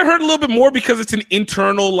does that hurt a little bit more because it's an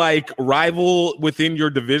internal like rival within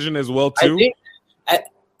your division as well too? I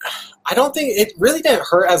don't think it really didn't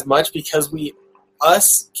hurt as much because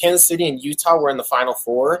Kansas City and Utah were in the Final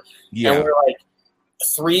Four, and we're like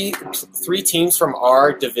three teams from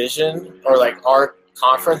our division or like our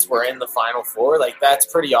conference were in the Final Four. Like that's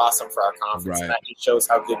pretty awesome for our conference. Right. And that just shows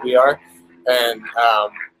how good we are. And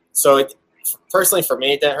so personally for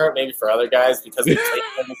me it didn't hurt. Maybe for other guys because we played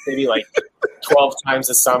in the city like 12 times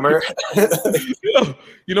a summer.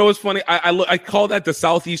 You know what's funny? I call that the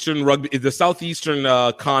Southeastern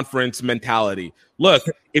Conference mentality. Look,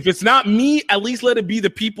 if it's not me, at least let it be the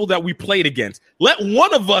people that we played against. Let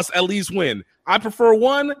one of us at least win. I prefer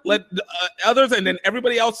one. Let others, and then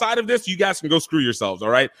everybody outside of this, you guys can go screw yourselves. All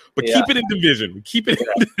right, but keep it in division. Keep it.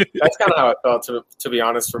 Yeah. That's kind of how it felt, to be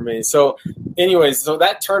honest, for me. So, anyways, so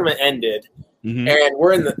that tournament ended, and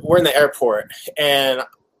we're in the airport, and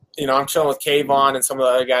I'm chilling with Kayvon and some of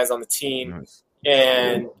the other guys on the team, nice.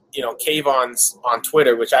 And Kayvon's on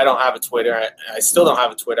Twitter, which I don't have a Twitter. I still don't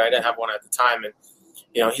have a Twitter. I didn't have one at the time, and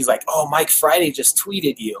he's like, "Oh, Mike Friday just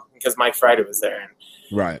tweeted you," because Mike Friday was there,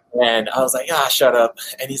 right. And I was like, shut up.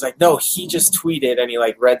 And he's like, no, he just tweeted, and he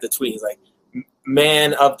read the tweet. He's like,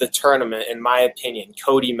 man of the tournament, in my opinion,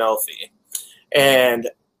 Cody Melfi. And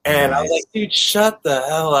nice. I was like, dude, shut the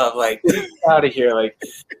hell up. Get out of here.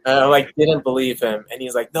 Didn't believe him. And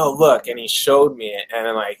he's like, no, look. And he showed me it.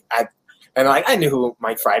 And I knew who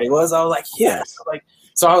Mike Friday was. I was like, yes.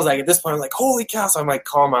 So I was like, at this point, I'm like, holy cow. So I'm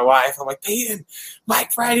calling my wife. I'm like, Peyton,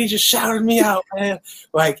 Mike Friday just shouted me out, man.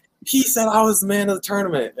 He said I was the man of the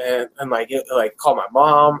tournament, and called my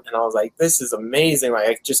mom, and I was like, this is amazing.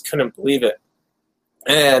 I just couldn't believe it.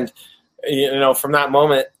 And, from that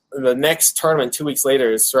moment, the next tournament 2 weeks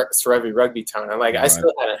later is Serevi Rugby Town. And I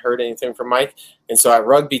still hadn't heard anything from Mike. And so at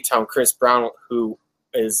Rugby Town, Chris Brown, who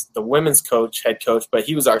is the women's head coach, but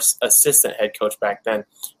he was our assistant head coach back then.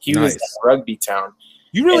 He was at Rugby Town.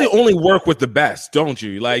 You really only work with the best, don't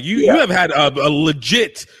you? You have had a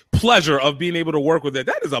legit pleasure of being able to work with it.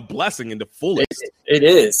 That is a blessing in the fullest. It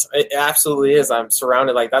is. It absolutely is. I'm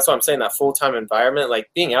surrounded. That's what I'm saying, that full-time environment.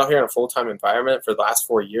 Being out here in a full-time environment for the last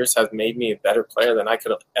 4 years has made me a better player than I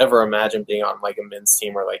could have ever imagined being on a men's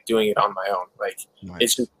team or doing it on my own.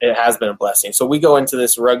 Nice. It has been a blessing. So we go into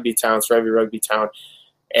this Rugby Town, Serevi Rugby Town,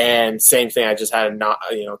 and same thing. I just had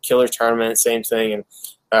a killer tournament, same thing.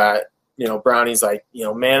 And, Brownie's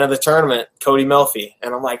man of the tournament, Cody Melfi.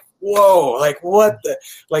 And I'm like, whoa,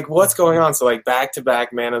 what's going on? So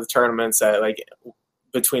back-to-back man of the tournaments at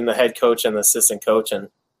between the head coach and the assistant coach. And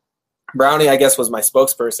Brownie, I guess, was my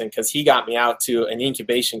spokesperson because he got me out to an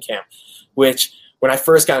incubation camp, which when I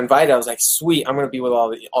first got invited, I was like, sweet, I'm going to be with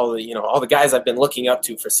all the guys I've been looking up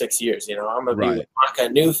to for 6 years. I'm going to be with Maka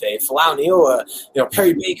Nufe, Falau Niua,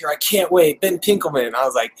 Perry Baker. I can't wait. Ben Pinkelman. I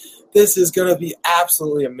was like, this is going to be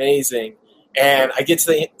absolutely amazing. And I get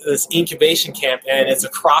to this incubation camp, and it's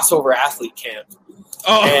a crossover athlete camp.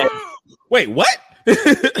 Oh, and, wait, what?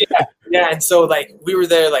 yeah. And so we were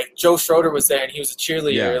there. Joe Schroeder was there, and he was a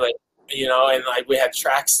cheerleader. And we had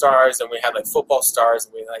track stars, and we had football stars,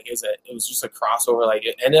 and it was just a crossover.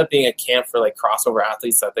 It ended up being a camp for crossover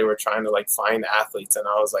athletes that they were trying to find athletes. And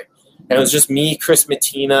I was and it was just me, Chris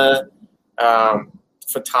Matina,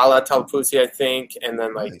 Fatala Talpusi, I think, and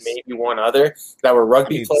then nice. Maybe one other that were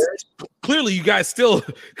rugby players. Clearly, you guys still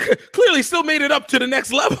made it up to the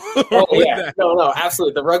next level. Oh yeah, no,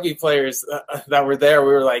 absolutely. The rugby players that were there,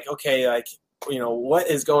 we were okay, what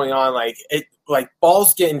is going on?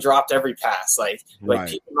 Balls getting dropped every pass,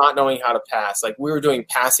 people not knowing how to pass. We were doing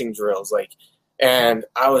passing drills, and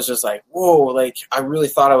I was just whoa, I really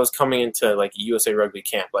thought I was coming into a USA Rugby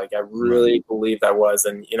camp. I really believed I was,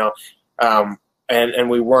 and and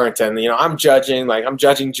we weren't. And I'm judging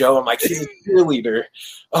Joe. I'm he's a cheerleader.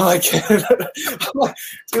 I'm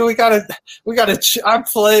dude, we gotta. I'm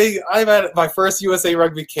at my first USA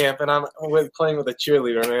Rugby camp, and I'm playing with a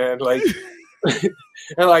cheerleader, man.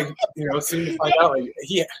 And soon to find out,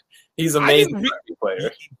 he's an amazing rugby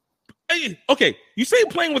player. Okay, you say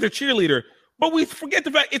playing with a cheerleader, but we forget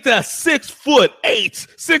the fact it's a 6'8",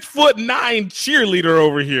 6'9" cheerleader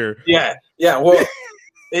over here. Yeah. Well,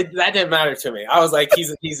 that didn't matter to me. I was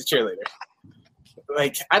he's a cheerleader.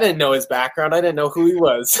 I didn't know his background. I didn't know who he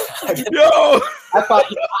was. I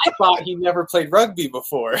thought he never played rugby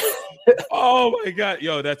before. Oh my God,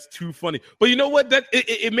 that's too funny. But you know what? That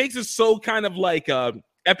it makes it so kind of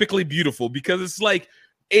epically beautiful because it's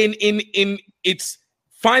it's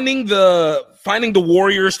finding the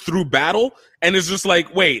warriors through battle, and it's just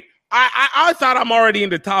wait, I thought I'm already in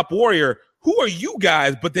the top warrior. Who are you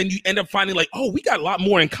guys? But then you end up finding we got a lot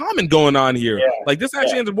more in common going on here. Yeah. This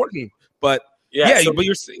actually ends up working. But but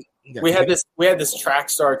you're saying we had this track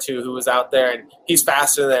star too who was out there, and he's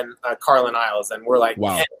faster than Carlin Isles, and we're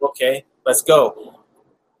wow. Hey, okay, let's go.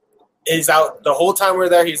 He's out the whole time we're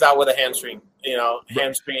there. He's out with a hamstring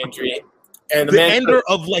injury, And the ender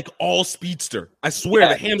of like all speedster. I swear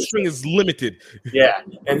the hamstring is limited. Yeah,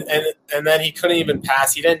 and then he couldn't even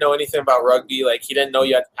pass. He didn't know anything about rugby. Like he didn't know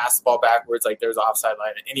you had to pass the ball backwards. Like there's offside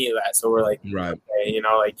line, any of that. So we're like, right, okay, you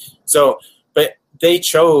know, like so. But they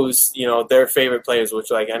chose, you know, their favorite players,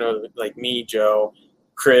 which like I know, like me, Joe,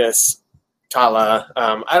 Chris, Tala.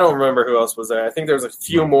 I don't remember who else was there. I think there was a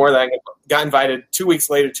few more that got invited 2 weeks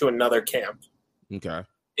later to another camp. Okay,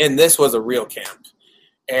 and this was a real camp,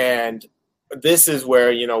 and this is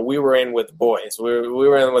where, you know, we were in with the boys. We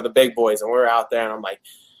were in with the big boys, and we were out there, and I'm like,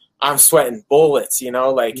 I'm sweating bullets, you know,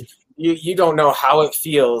 like you don't know how it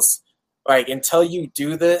feels. Like until you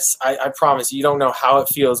do this, I promise you don't know how it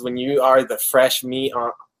feels when you are the fresh meat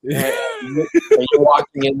on, and you're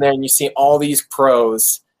walking in there and you see all these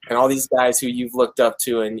pros and all these guys who you've looked up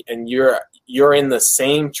to, and you're in the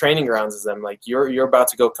same training grounds as them. Like you're about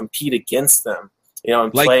to go compete against them, you know,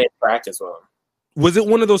 and play and practice with them. Was it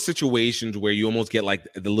one of those situations where you almost get like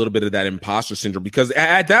the little bit of that imposter syndrome? Because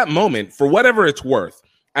at that moment, for whatever it's worth,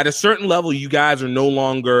 at a certain level, you guys are no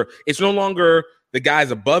longer the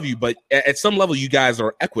guys above you, but at some level, you guys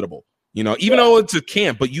are equitable. You know, even though it's a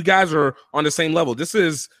camp, but you guys are on the same level. This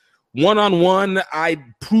is one-on-one. I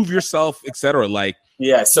prove yourself, etc. Like,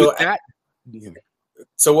 yeah. So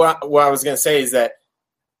so what I was gonna say is that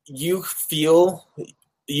you feel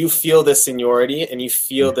this seniority, and you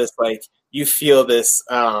feel this like. You feel this,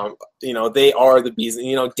 you know, they are the bees.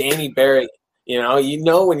 You know, Danny Barrett, you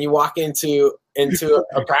know when you walk into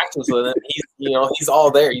a practice with him, he's all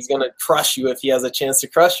there. He's going to crush you if he has a chance to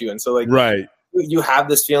crush you. And so, like, right. You have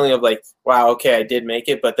this feeling of like, wow, okay, I did make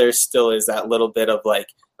it, but there still is that little bit of like,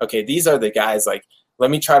 okay, these are the guys. Like,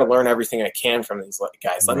 let me try to learn everything I can from these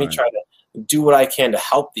guys. Let me try to do what I can to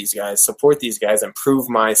help these guys, support these guys, and prove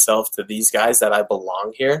myself to these guys that I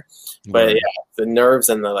belong here. But yeah, the nerves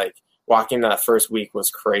and the like. Walking that first week was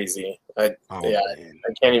crazy. I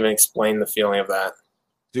can't even explain the feeling of that,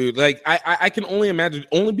 dude. Like I can only imagine,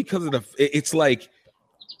 only because of it's like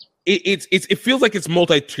it feels like it's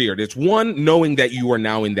multi-tiered. It's one, knowing that you are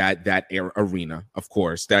now in that arena, of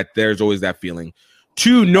course, that there's always that feeling.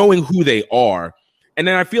 Two, knowing who they are, and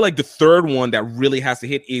then I feel like the third one that really has to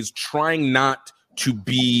hit is trying not to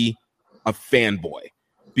be a fanboy.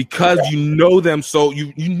 Because you know them so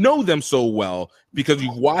you know them so well, because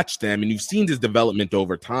you've watched them and you've seen this development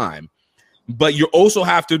over time, but you also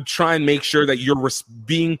have to try and make sure that you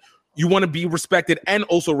want to be respected and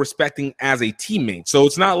also respecting as a teammate. So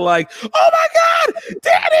it's not like, oh my God,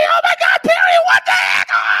 Danny, oh my God, Perry, what the heck?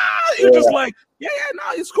 You're just like, no,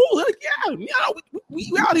 it's cool. Like, we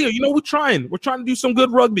out here, you know, we're trying to do some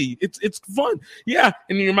good rugby. It's fun, yeah.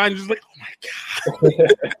 And in your mind, you're just like, oh my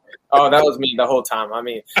God. Oh, that was me the whole time. I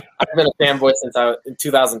mean, I've been a fanboy since in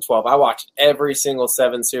 2012. I watched every single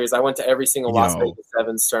Sevens series. I went to every single Las Vegas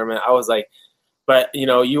Sevens tournament. I was like, but you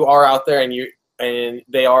know, you are out there, and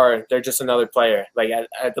they're just another player. Like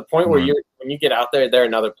at the point where when you get out there, they're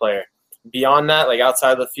another player. Beyond that, like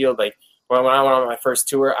outside of the field, like when I went on my first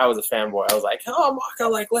tour, I was a fanboy. I was like, oh, Maka,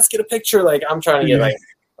 like let's get a picture. Like I'm trying to get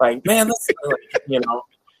like man, let's you know.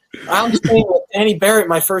 I'm staying with Danny Barrett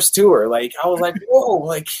my first tour. Like I was like, whoa,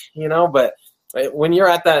 like, you know, but when you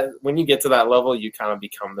get to that level, you kind of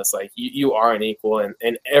become this, like you are an equal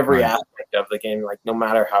in every aspect of the game. Like no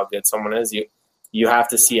matter how good someone is, you have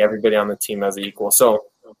to see everybody on the team as equal. So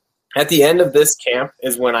at the end of this camp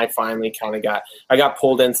is when I finally kind of got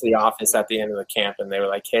pulled into the office at the end of the camp, and they were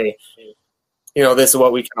like, hey, you know, this is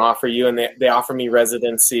what we can offer you. And they offered me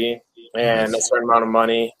residency and a certain amount of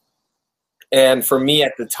money. And for me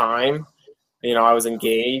at the time, you know, I was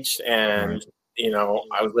engaged, and, you know,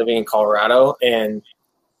 I was living in Colorado, and,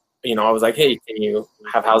 you know, I was like, hey, can you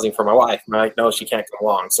have housing for my wife? And they're like, no, she can't come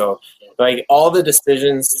along. So like all the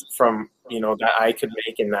decisions from, you know, that I could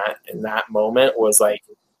make in that moment was like,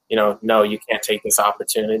 you know, no, you can't take this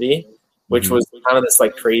opportunity, which was kind of this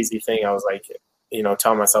like crazy thing. I was like, you know,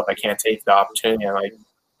 telling myself I can't take the opportunity.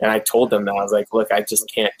 And I told them that. I was like, look, I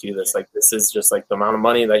just can't do this. Like, this is just like the amount of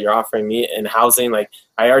money that you're offering me in housing. Like,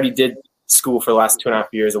 I already did school for the last 2.5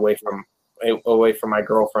 years away from my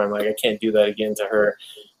girlfriend. Like, I can't do that again to her,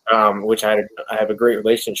 which I have a great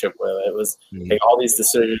relationship with. It was like all these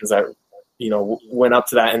decisions that, you know, went up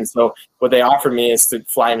to that. And so what they offered me is to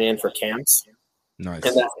fly me in for camps. Nice.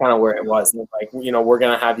 And that's kind of where it was. Like, you know, we're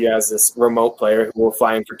going to have you as this remote player who will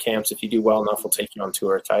fly in for camps. If you do well enough, we'll take you on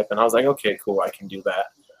tour type. And I was like, okay, cool, I can do that.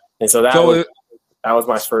 And so that was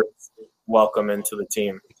my first welcome into the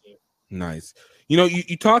team. Nice. You know,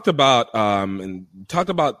 you talked about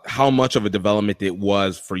how much of a development it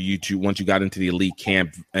was for you to once you got into the elite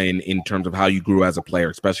camp, and in terms of how you grew as a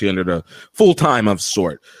player, especially under the full time of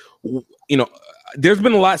sort. You know, there's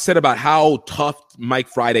been a lot said about how tough Mike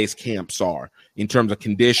Friday's camps are in terms of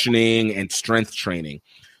conditioning and strength training.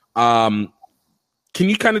 Can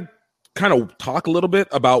you kind of talk a little bit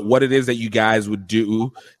about what it is that you guys would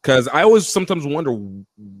do? Because I always sometimes wonder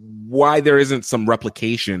why there isn't some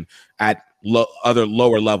replication at other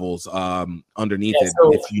lower levels underneath it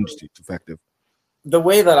if it's effective. The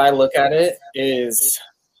way that I look at it is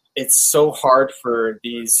it's so hard for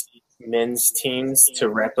these men's teams to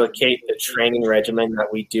replicate the training regimen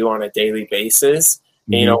that we do on a daily basis.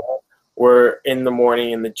 Mm-hmm. You know, we're in the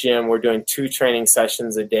morning in the gym, we're doing 2 training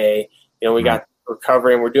sessions a day. You know, we got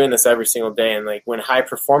recovery, and we're doing this every single day. And like when high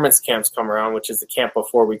performance camps come around, which is the camp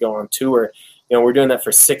before we go on tour, you know, we're doing that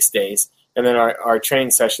for 6 days. And then our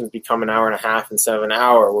training sessions become an hour and a half instead of an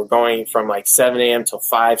hour. We're going from like 7 a.m. till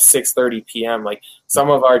 6:30 p.m. Like some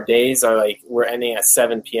of our days are like we're ending at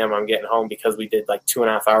 7 p.m. I'm getting home because we did like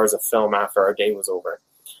 2.5 hours of film after our day was over.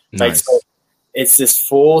 Nice. Like, so it's this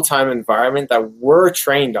full-time environment that we're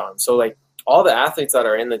trained on. So like all the athletes that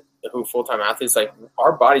are in the who full-time athletes, like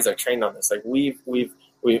our bodies are trained on this. Like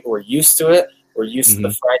we're used to it. We're used to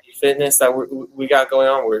the Friday fitness that we got going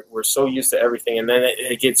on. We're so used to everything. And then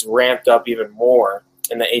it gets ramped up even more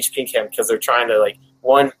in the HP camp because they're trying to like,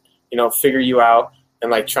 one, you know, figure you out and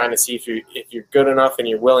like trying to see if you're good enough and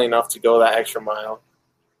you're willing enough to go that extra mile.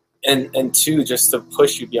 And two, just to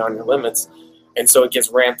push you beyond your limits. And so it gets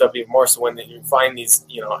ramped up even more. So when you find these,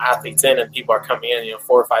 you know, athletes in and people are coming in, you know,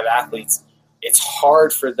 4 or 5 athletes, it's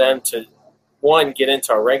hard for them to, one, get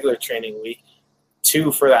into a regular training week,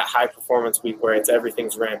 2, for that high performance week where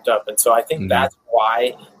everything's ramped up. And so I think that's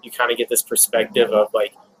why you kind of get this perspective of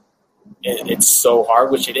like, it's so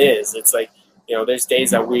hard, which it is. It's like, you know, there's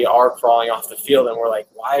days that we are crawling off the field and we're like,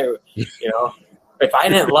 why, you know, if I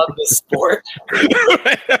didn't love this sport,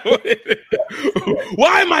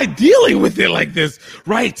 why am I dealing with it like this?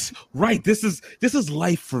 Right. This is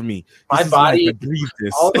life for me. My body, I breathe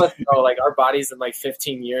this. all of us know, like our bodies in like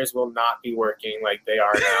 15 years will not be working like they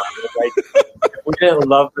are now. Like if we didn't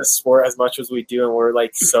love this sport as much as we do, and we're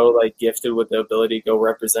like so like gifted with the ability to go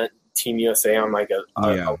represent Team USA on like a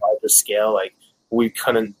larger scale, like we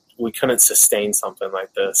couldn't sustain something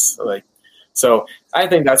like this. Like. So I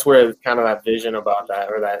think that's where kind of that vision about that,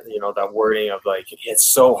 or that, you know, that wording of like, it's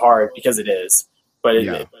so hard, because it is, but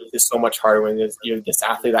it is so much harder when you're this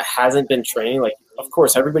athlete that hasn't been training. Like, of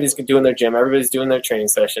course, everybody's doing their gym, everybody's doing their training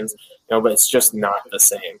sessions, you know, but it's just not the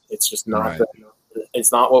same. It's just not,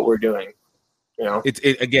 it's not what we're doing. You know, it's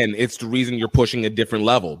the reason you're pushing a different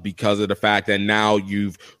level, because of the fact that now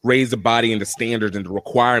you've raised the body and the standards and the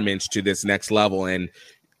requirements to this next level. And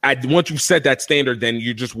once you set that standard, then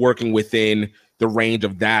you're just working within the range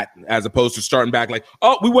of that, as opposed to starting back like,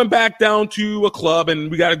 oh, we went back down to a club and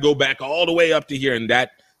we got to go back all the way up to here. And that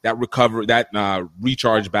recovery, that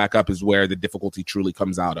recharge back up is where the difficulty truly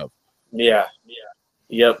comes out of. Yeah.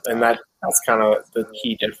 Yep. And that's kind of the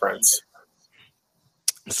key difference.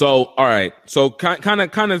 So, all right. So kind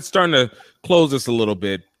of starting to close this a little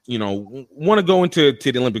bit. You know, want to go into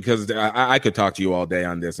the Olympics, because I could talk to you all day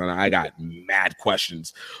on this, and I got mad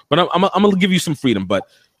questions. But I'm gonna give you some freedom. But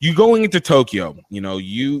you going into Tokyo, you know,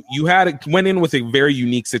 you went in with a very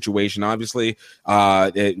unique situation. Obviously,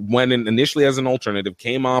 it went in initially as an alternative,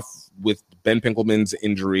 came off with Ben Pinkelman's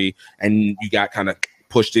injury, and you got kind of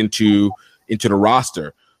pushed into the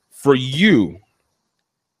roster. For you,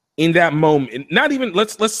 in that moment, not even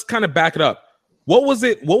let's kind of back it up. What was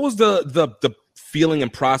it? What was the feeling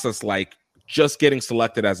and process like just getting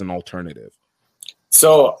selected as an alternative?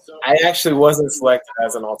 So I actually wasn't selected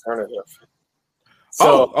as an alternative.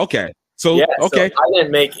 So, okay. So, okay. So I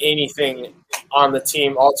didn't make anything on the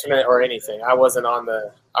team, alternate or anything. I wasn't on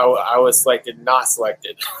the – I was selected, not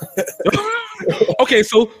selected. Okay,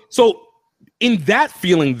 so in that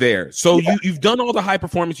feeling there, so you've done all the high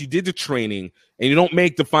performance, you did the training, and you don't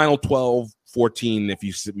make the final 12, 14, if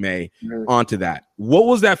you may, onto that. What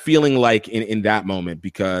was that feeling like in that moment?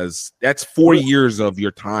 Because that's 4 years of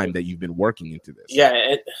your time that you've been working into this. Yeah,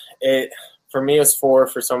 it for me it was 4.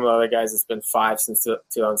 For some of the other guys, it's been 5 since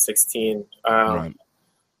 2016. Right.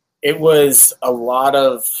 It was a lot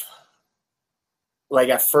of, like,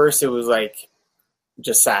 at first it was like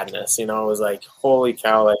just sadness, you know. It was like, holy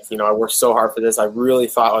cow, like, you know, I worked so hard for this. I really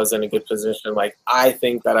thought I was in a good position. Like, I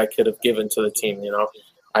think that I could have given to the team, you know.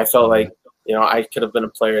 I felt like, you know, I could have been a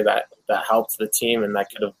player that helped the team, and that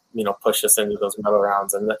could have, you know, pushed us into those medal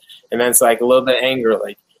rounds. And then it's like a little bit of anger,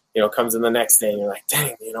 like, you know, comes in the next day, and you're like,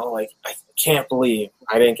 dang, you know, like, I can't believe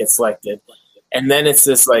I didn't get selected. And then it's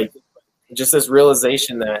this, like, just this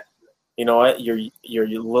realization that, you know what, you're a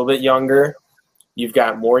little bit younger, you've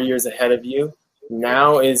got more years ahead of you.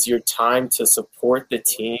 Now is your time to support the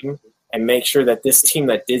team and make sure that this team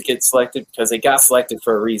that did get selected, because they got selected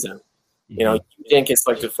for a reason. You know, you didn't get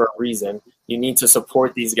selected for a reason. You need to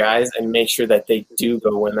support these guys and make sure that they do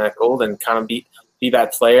go win that gold and kind of be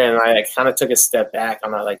that player. And I kind of took a step back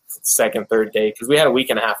on that like second, third day because we had a week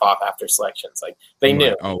and a half off after selections. Like they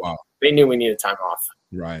knew. Oh, wow. They knew we needed time off.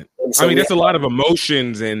 Right. So I mean, that's a lot of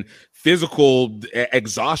emotions and physical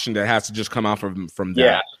exhaustion that has to just come out from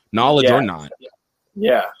that knowledge or not.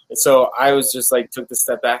 Yeah. So I was just like, took the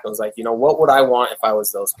step back. I was like, you know, what would I want if I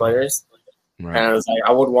was those players? Right. And I was like,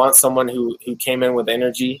 I would want someone who came in with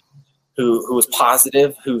energy, who was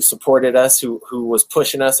positive, who supported us, who was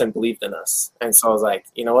pushing us and believed in us. And so I was like,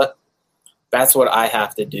 you know what? That's what I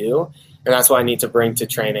have to do. And that's what I need to bring to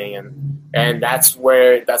training. And that's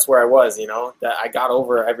where I was, you know, that I got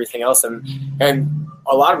over everything else. And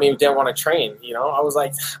a lot of me didn't want to train, you know. I was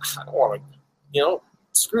like, I don't want to, you know,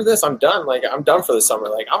 screw this. I'm done. Like, I'm done for the summer.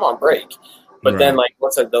 Like, I'm on break. But then, like,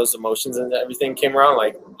 once those emotions and everything came around,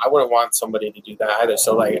 like, I wouldn't want somebody to do that either.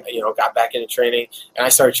 So, like, you know, got back into training. And I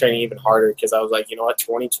started training even harder because I was like, you know what,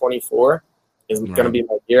 2024 is going to be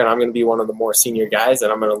my year. And I'm going to be one of the more senior guys.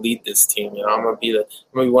 And I'm going to lead this team. You know, I'm going to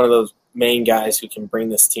be one of those main guys who can bring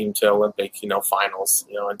this team to Olympic, you know, finals,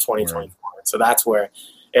 you know, in 2024. Right. So that's where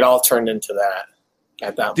it all turned into that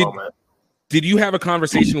at that moment. Did you have a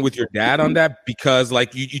conversation with your dad on that? Because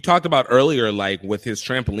like you talked about earlier, like with his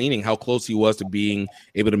trampolining, how close he was to being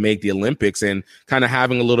able to make the Olympics and kind of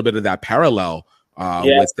having a little bit of that parallel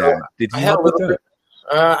with that. Did you help with that?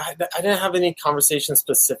 I didn't have any conversations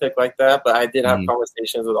specific like that, but I did have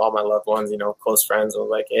conversations with all my loved ones, you know, close friends. I was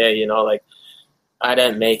like, hey, you know, like I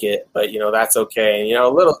didn't make it, but, you know, that's okay. And, you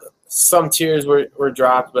know, some tears were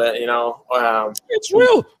dropped, but, you know. It's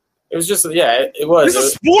real. It was just, it was. This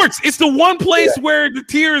is sports. It's the one place where the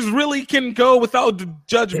tears really can go without the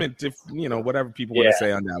judgment, if, you know, whatever people want to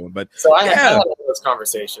say on that one. But so I had those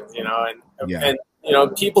conversations, you know, and you know,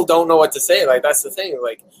 people don't know what to say. Like, that's the thing.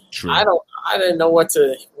 Like, true. I didn't know what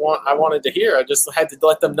I wanted to hear. I just had to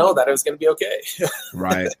let them know that it was going to be okay.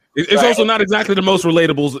 Right. It's also not exactly the most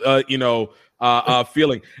relatable, you know,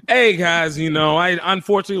 feeling. Hey guys, you know, I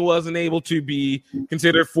unfortunately wasn't able to be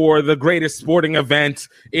considered for the greatest sporting event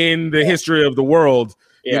in the history of the world.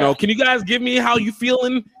 You know, can you guys give me how you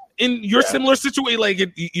feeling in your similar situation? Like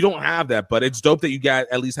you don't have that, but it's dope that you got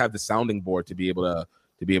at least have the sounding board to be able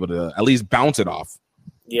to at least bounce it off.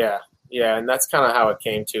 Yeah, and that's kind of how it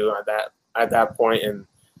came to at that point. And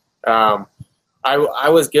I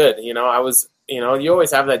was good. You know, I was. You know, you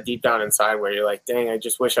always have that deep down inside where you're like, dang, I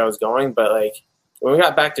just wish I was going. But, like, when we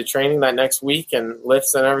got back to training that next week and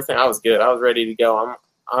lifts and everything, I was good. I was ready to go.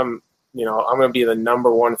 I'm going to be the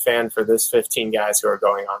number one fan for this 15 guys who are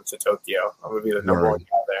going on to Tokyo. I'm going to be the number one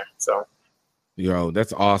guy there. So, yo,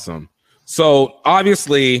 that's awesome. So,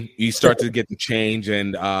 obviously, you start to get the change.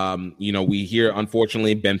 And, you know, we hear,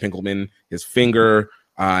 unfortunately, Ben Pinkelman, his finger,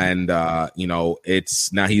 and you know,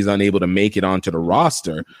 it's now he's unable to make it onto the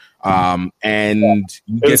roster. And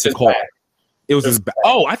you get the call. It was his back.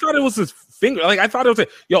 Oh, I thought it was his finger. Like I thought it was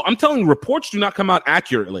I'm telling you, reports do not come out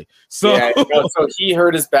accurately. So so he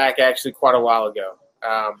hurt his back actually quite a while ago.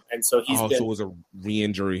 And so so it was a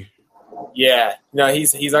re-injury. Yeah. No,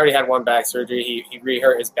 he's already had one back surgery. He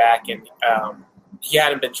re-hurt his back and he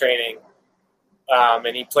hadn't been training.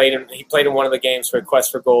 And he played in one of the games for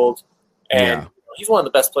Quest for Gold. And he's one of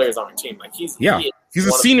the best players on our team. Like he's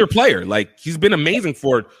a senior player. Like he's been amazing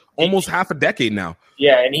for almost half a decade now.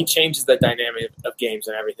 Yeah, and he changes the dynamic of games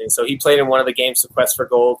and everything. So he played in one of the games for Quest for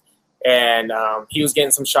Gold, and he was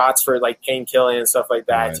getting some shots for like painkilling and stuff like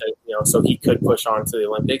that. To, you know, so he could push on to the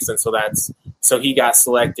Olympics, and so he got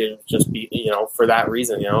selected for that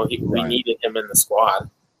reason. You know, we needed him in the squad,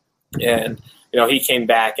 and you know he came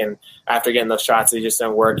back, and after getting those shots, they just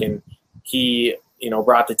didn't work, and he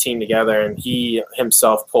brought the team together, and he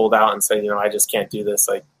himself pulled out and said, I just can't do this.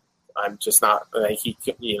 Like, I'm just not, like, he,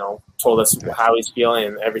 told us how he's feeling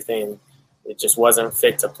and everything. It just wasn't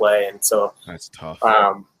fit to play. And so that's tough.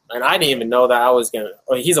 And I didn't even know that I was going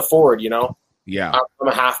to, he's a forward, Yeah. I'm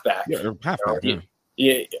a halfback. Yeah, halfback.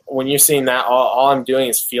 When you're seeing that, all I'm doing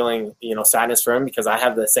is feeling, sadness for him because I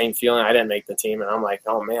have the same feeling. I didn't make the team. And I'm like,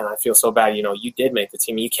 oh man, I feel so bad. You did make the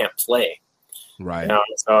team. You can't play. Right.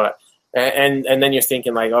 So, And then you're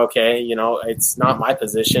thinking like, okay, it's not my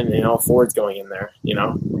position, Ford's going in there,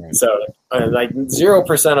 Right. So like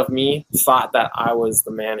 0% of me thought that I was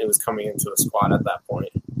the man who was coming into the squad at that point.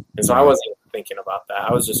 And so I wasn't even thinking about that.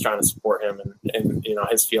 I was just trying to support him and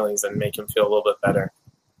his feelings and make him feel a little bit better.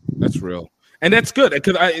 That's real. And that's good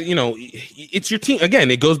because it's your team.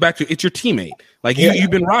 Again, it goes back to it's your teammate. Like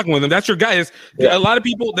you've been rocking with him. That's your guy. A lot of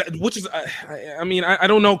people, which is, I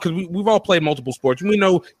don't know because we've all played multiple sports. We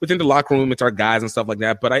know within the locker room it's our guys and stuff like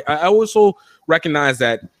that. But I also recognize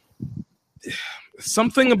that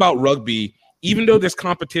something about rugby, even though there's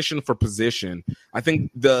competition for position, I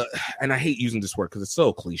think and I hate using this word because it's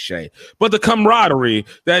so cliche, but the camaraderie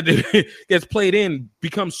that gets played in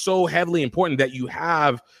becomes so heavily important that you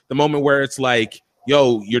have the moment where it's like,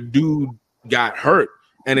 yo, your dude got hurt.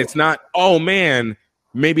 And it's not, oh man,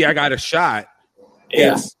 maybe I got a shot.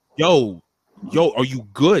 Yeah. It's, yo, are you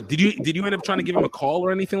good? Did you end up trying to give him a call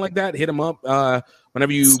or anything like that? Hit him up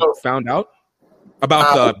whenever you found out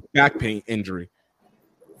about the back pain injury?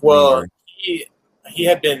 Well, he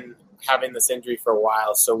had been having this injury for a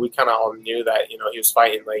while, so we kind of all knew that, he was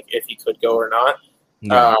fighting, like, if he could go or not.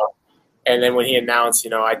 Yeah. And then when he announced,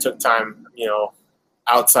 I took time,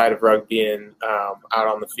 outside of rugby and out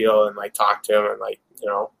on the field and, like, talked to him and, like,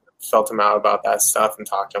 felt him out about that stuff and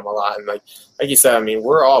talked to him a lot. And, like you said, I mean,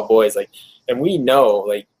 we're all boys, like, and we know,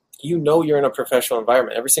 like, you're in a professional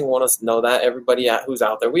environment. Every single one of us know that. Everybody who's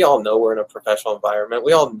out there, we all know we're in a professional environment.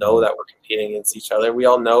 We all know that we're competing against each other. We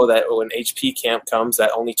all know that when HP camp comes,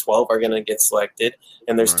 that only 12 are going to get selected,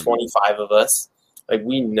 and there's 25 of us. Like,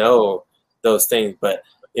 we know those things, but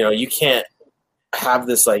you can't have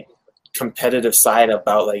this like competitive side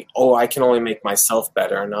about like, oh, I can only make myself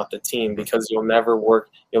better and not the team, because you'll never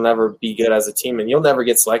be good as a team, and you'll never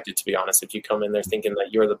get selected, to be honest, if you come in there thinking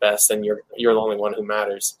that you're the best and you're the only one who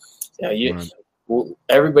matters.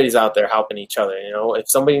 Everybody's out there helping each other. If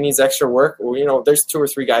somebody needs extra work, there's 2 or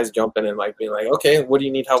 3 guys jumping and like being like, okay, what do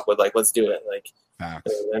you need help with? Like, let's do it. Like,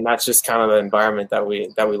 and that's just kind of the environment that we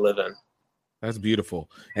live in. That's beautiful,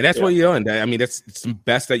 and that's what you're doing. I mean, that's the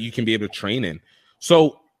best that you can be able to train in.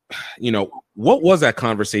 So, what was that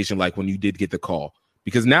conversation like when you did get the call?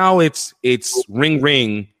 Because now it's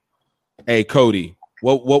ring, hey Cody.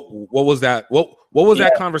 What was that? What was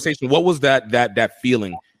that conversation? What was that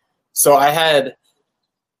feeling? So I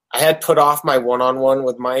had put off my one-on-one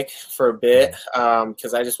with Mike for a bit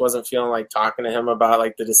because I just wasn't feeling like talking to him about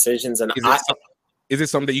like the decisions. And is it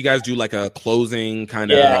something that you guys do, like a closing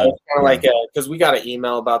kind of? Yeah, it's kind of like because we got an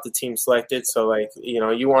email about the team selected. So like,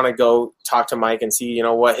 you want to go talk to Mike and see,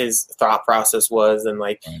 what his thought process was. And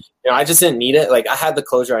like, I just didn't need it. Like, I had the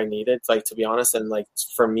closure I needed, like, to be honest. And like,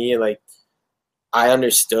 for me, like, I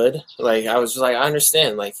understood. Like, I was just like, I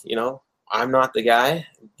understand. Like, I'm not the guy.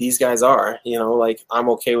 These guys are, like, I'm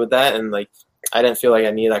okay with that. And like, I didn't feel like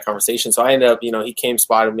I needed that conversation. So I ended up, he came,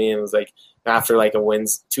 spotted me, and was like, after like a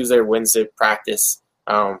Tuesday or Wednesday practice,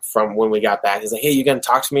 from when we got back, he's like, hey, you gonna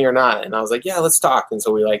talk to me or not? And I was like, yeah, let's talk. And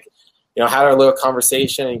so we like, had our little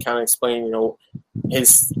conversation and kind of explained,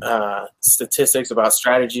 his statistics about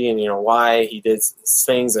strategy and, why he did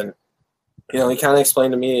things. And, he kind of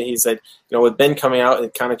explained to me, he said, with Ben coming out,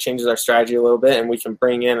 it kind of changes our strategy a little bit and we can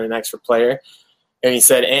bring in an extra player. And he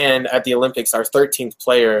said, and at the Olympics, our 13th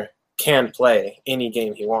player can play any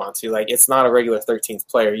game he wants. He's like, it's not a regular 13th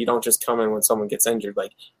player. You don't just come in when someone gets injured.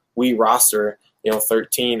 Like, we roster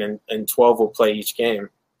 13 and 12 will play each game.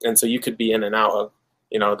 And so you could be in and out of,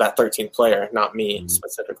 that 13th player, not me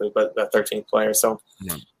specifically, but that 13th player. So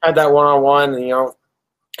I had that one-on-one and,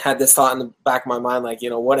 had this thought in the back of my mind, like,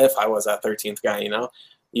 what if I was that 13th guy,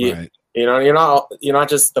 you're not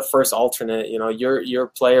just the first alternate, you're a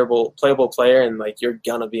playable player, and like, you're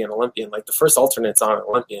going to be an Olympian. Like, the first alternate's not an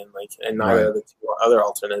Olympian, like, and neither of the 2 other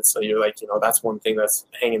alternates. So you're like, that's one thing that's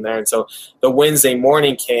hanging there. And so the Wednesday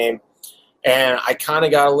morning came, and I kind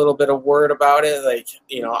of got a little bit of word about it. Like,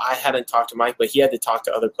 I hadn't talked to Mike, but he had to talk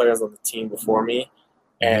to other players on the team before me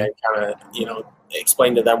and kind of,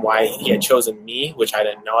 explain to them why he had chosen me, which I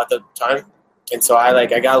didn't know at the time. And so I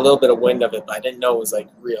got a little bit of wind of it, but I didn't know it was like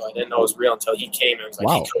real. I didn't know it was real until he came and was like,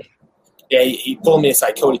 wow. Hey, he pulled me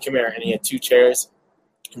aside, Cody, come here. And he had 2 chairs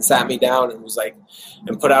and sat me down and was like,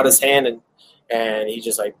 and put out his hand and he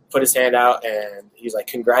just like put his hand out and he's like,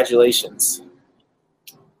 congratulations.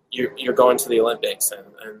 You're going to the Olympics.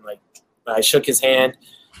 And like, I shook his hand.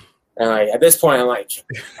 And like, at this point,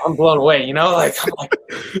 I'm blown away, like, I'm like,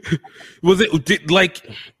 was it like,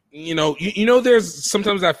 there's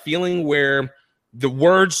sometimes that feeling where the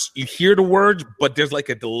words, you hear the words, but there's like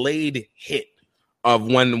a delayed hit of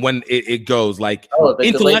when it goes, like,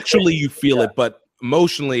 intellectually you feel it, but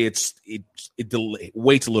emotionally it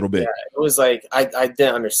waits a little bit. Yeah, it was like, I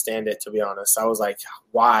didn't understand it, to be honest. I was like,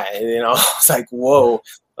 why? I was like, whoa.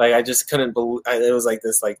 Like, I just couldn't believe it. Was like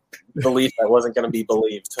this like belief that wasn't going to be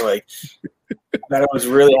believed, like that it was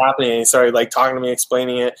really happening. And he started like talking to me,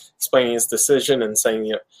 explaining his decision and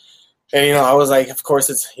saying, and I was like, of course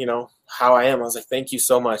it's, how I am. I was like, thank you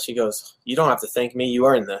so much. He goes, you don't have to thank me. You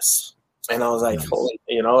earned this. And I was like, holy,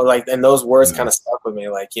 you know, like, and those words kind of stuck with me.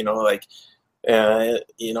 Like, you know, like,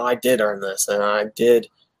 you know, I did earn this, and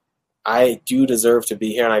I do deserve to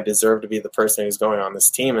be here, and I deserve to be the person who's going on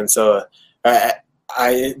this team. And so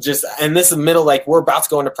I just, and this is the middle, like, we're about to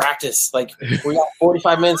go into practice. Like, we got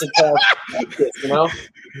 45 minutes until practice, you know?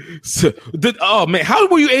 So, oh man, how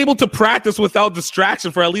were you able to practice without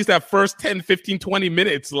distraction for at least that first 10, 15, 20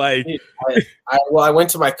 minutes? Like, I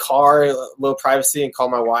went to my car, a little privacy, and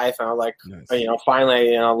called my wife, and I was like, you know,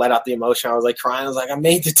 finally, you know, let out the emotion. I was like crying. I was like, I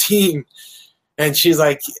made the team. And she's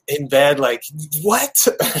like in bed, like, what?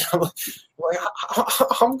 I'm like,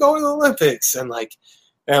 I'm going to the Olympics. And I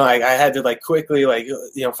had to like quickly, like,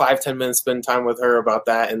 you know, 5-10 minutes spend time with her about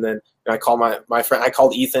that. And then I called my friend. I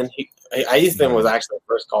called Ethan. Ethan was actually the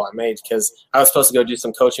first call I made because I was supposed to go do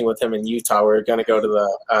some coaching with him in Utah. We were going to go to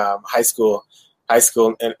the high school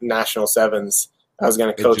national sevens. I was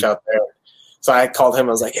going to coach out there. So I called him.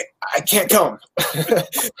 I was like, hey, I can't come.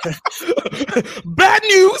 Bad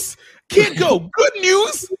news. Can't go. Good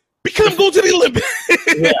news. Because I'm going to the Olympics.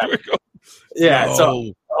 Yeah. No.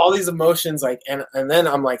 So all these emotions, like, and then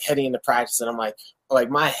I'm like heading into practice, and I'm like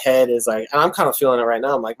my head is like, and I'm kind of feeling it right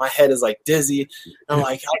now. I'm like, my head is like dizzy. And I'm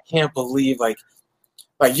like, I can't believe like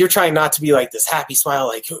you're trying not to be like this happy smile,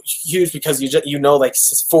 like huge, because you know, like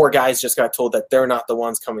 4 guys just got told that they're not the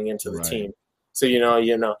ones coming into the team. So you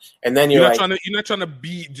know, and then you're not trying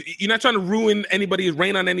to ruin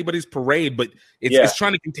rain on anybody's parade, but it's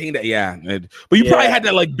trying to contain that. Yeah, but you probably had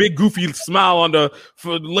that like big goofy smile because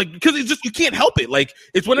it's just, you can't help it. Like,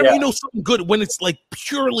 it's whenever you know something good, when it's like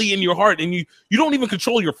purely in your heart, and you don't even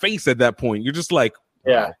control your face at that point. You're just like,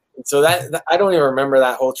 yeah. So that I don't even remember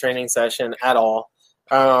that whole training session at all.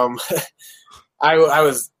 I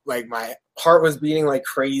was like, my heart was beating like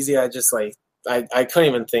crazy. I just like. I couldn't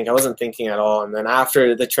even think. I wasn't thinking at all. And then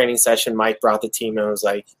after the training session, Mike brought the team and was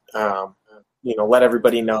like, you know, let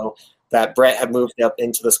everybody know that Brett had moved up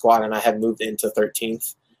into the squad and I had moved into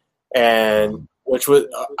 13th. And which was,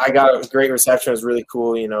 I got a great reception. It was really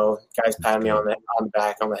cool. You know, guys patted me on the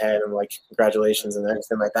back, on the head, and like, congratulations and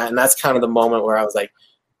everything like that. And that's kind of the moment where I was like,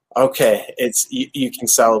 okay, it's you can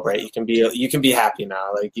celebrate. You can be happy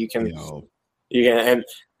now. Like you can.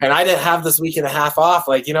 And I didn't have this week and a half off.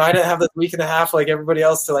 Like, you know, I didn't have this week and a half like everybody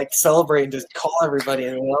else to like celebrate and just call everybody.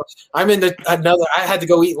 And, you know, I'm into I had to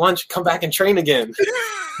go eat lunch, come back and train again.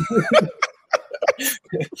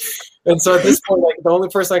 And so at this point, like, the only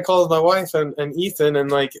person I call is my wife and Ethan. And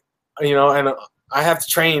like, you know, and I have to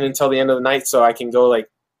train until the end of the night so I can go like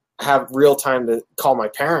have real time to call my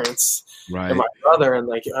parents and my brother and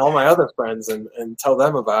like all my other friends and tell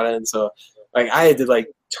them about it. And so like I had to like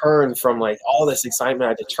turn from like all this excitement, I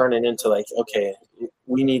had to turn it into like, okay,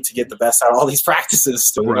 we need to get the best out of all these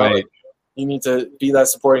practices. You know? You need to be that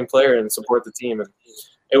supporting player and support the team. And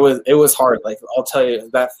it was hard. Like, I'll tell you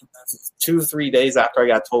that 2-3 days after I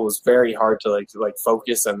got told was very hard to like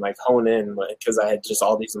focus and like hone in, because I had just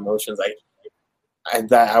all these emotions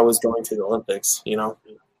that I was going to the Olympics, you know?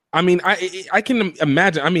 I mean, I can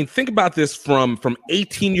imagine. I mean, think about this from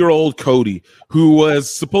 18-year-old Cody, who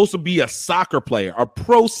was supposed to be a soccer player, a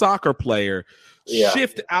pro soccer player,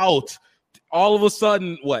 shift out. All of a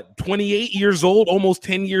sudden, 28 years old, almost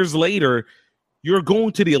 10 years later, you're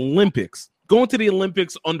going to the Olympics. Going to the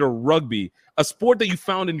Olympics under rugby, a sport that you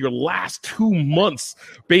found in your last 2 months,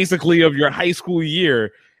 basically, of your high school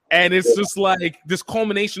year. And it's just like this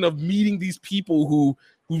culmination of meeting these people who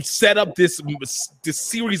set up this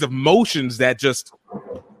series of motions that just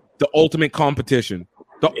the ultimate competition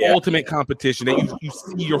that you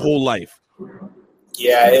see your whole life.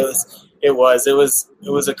 Yeah, it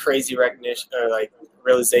was a crazy recognition, or like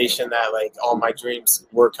realization that like all my dreams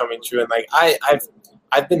were coming true. And like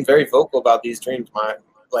I've been very vocal about these dreams.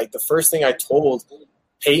 Like the first thing I told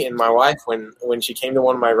Peyton, my wife, when she came to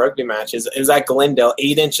one of my rugby matches, it was at Glendale,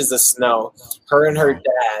 8 inches of snow. Her and her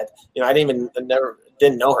dad, you know, I didn't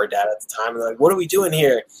know her dad at the time. And like, what are we doing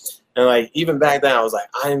here? And like, even back then I was like,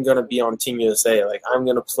 I'm going to be on Team USA. Like, I'm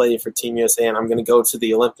going to play for Team USA and I'm going to go to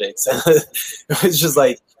the Olympics. It was just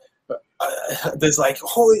like, there's like,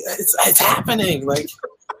 holy, it's happening. Like,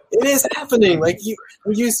 it is happening. Like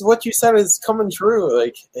what you said is coming true.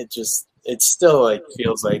 Like, it still like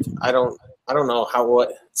feels like, I don't know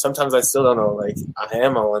sometimes I still don't know, like, I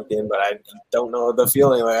am an Olympian, but I don't know the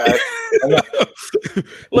feeling. Like,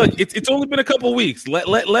 Look, it's only been a couple weeks. Let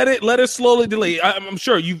it slowly delay. I'm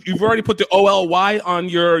sure you've already put the OLY on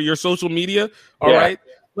your social media. All right.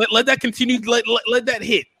 Let that continue. Let that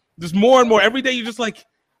hit. There's more and more every day. You're just like,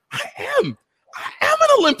 I am an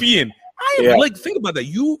Olympian. I am like, think about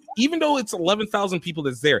that. Even though it's 11,000 people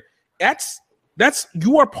that's there,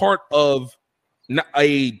 you are part of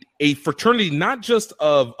a fraternity, not just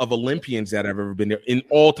of Olympians that have ever been there in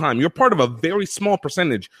all time. You're part of a very small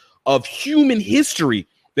percentage of human history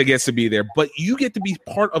that gets to be there, but you get to be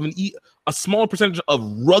part of a small percentage of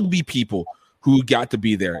rugby people who got to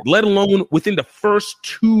be there, let alone within the first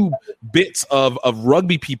 2 bits of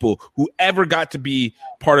rugby people who ever got to be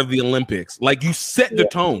part of the Olympics. Like, you set the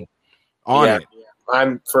tone on it.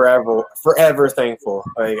 I'm forever thankful.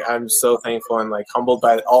 Like, I'm so thankful and like humbled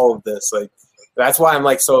by all of this. Like, that's why I'm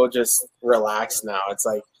like so just relaxed now. It's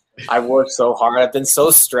like I've worked so hard. I've been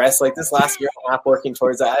so stressed. Like this last year and a half working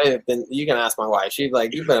towards that. You can ask my wife. She's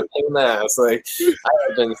like, you've been a pain in the ass. Like, I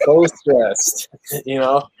have been so stressed, you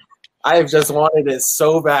know. I've just wanted it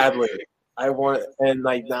so badly. And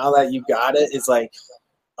like now that you got it, it's like,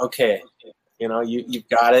 okay, you know, you've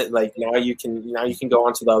got it. Like now you can go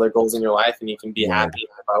on to the other goals in your life, and you can be happy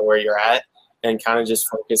about where you're at, and kind of just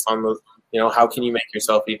focus on the, you know, how can you make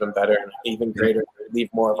yourself even better and even greater, leave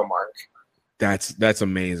more of a mark. That's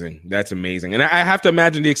amazing. That's amazing. And I have to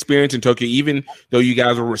imagine the experience in Tokyo, even though you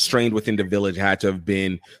guys were restrained within the village, had to have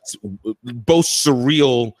been both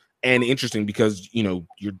surreal and interesting, because, you know,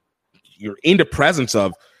 you're in the presence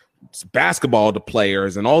of basketball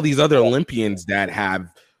players and all these other Olympians that have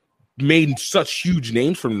made such huge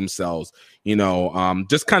names for themselves. You know,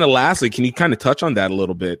 just kind of lastly, can you kind of touch on that a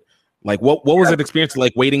little bit? Like, what was that experience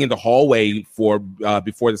like waiting in the hallway for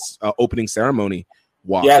before this opening ceremony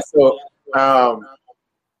walk? Yeah, so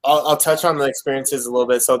I'll touch on the experiences a little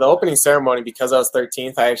bit. So the opening ceremony, because I was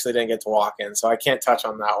 13th, I actually didn't get to walk in, so I can't touch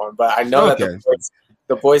on that one. But I know that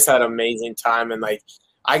the boys had an amazing time, and like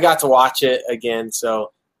I got to watch it again.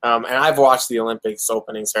 So and I've watched the Olympics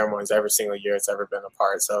opening ceremonies every single year it's ever been a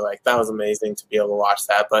part. So like that was amazing to be able to watch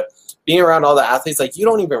that. But being around all the athletes, like you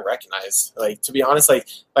don't even recognize, like, to be honest, like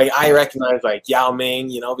I recognize like Yao Ming,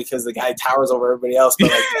 you know, because the guy towers over everybody else.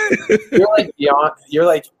 But like you're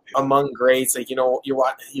like among greats. Like, you know,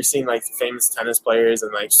 you're seeing like famous tennis players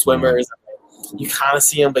and like swimmers. And, you kind of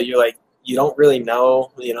see them, but you're like, you don't really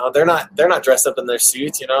know. You know, they're not dressed up in their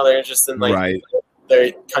suits. You know, they're just in like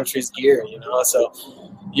their country's gear. You know, so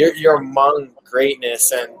you're among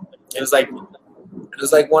greatness. And it was like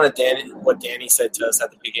one of what Danny said to us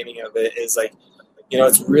at the beginning of it is like, you know,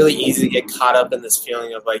 it's really easy to get caught up in this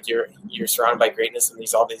feeling of like you're surrounded by greatness and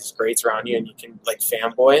there's all these greats around you and you can like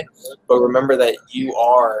fanboy, but remember that you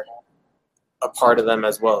are a part of them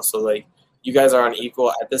as well. So like you guys are on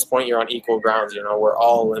equal, at this point you're on equal grounds, you know, we're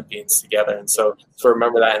all Olympians together. And so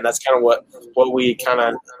remember that. And that's kind of what we kind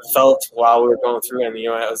of felt while we were going through. And, you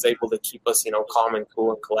know, I was able to keep us, you know, calm and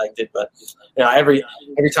cool and collected. But, you know, every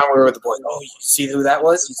time we were with the boys, oh, you see who that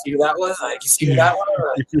was? You see who that was? Like, you see who that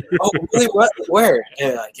was? Like, oh, really? What? Where?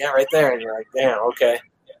 And like, yeah, right there. And you're like, damn, okay.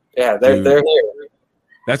 Yeah, they're here.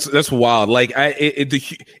 That's wild. Like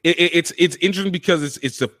it's interesting because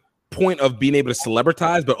it's a point of being able to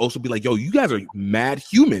celebritize, but also be like, yo, you guys are mad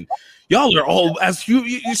human. Y'all are all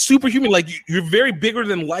you're superhuman. Like you're very bigger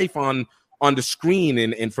than life on the screen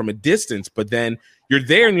and from a distance, but then you're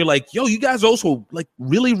there and you're like, yo, you guys also like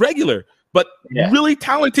really regular, but really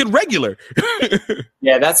talented regular.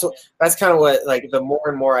 Yeah, that's kind of what, like, the more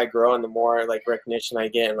and more I grow and the more like recognition I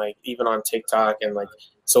get, and like even on TikTok and like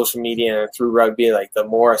social media and through rugby, like the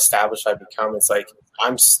more established I become, it's like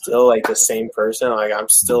I'm still like the same person. Like I'm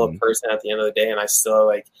still a person at the end of the day, and I still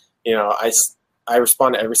like, you know, I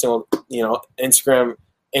respond to every single, you know, Instagram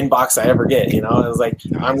inbox I ever get. You know, it was like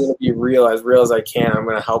I'm gonna be real as I can. I'm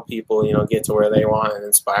gonna help people, you know, get to where they want and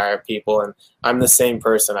inspire people. And I'm the same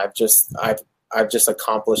person. I've just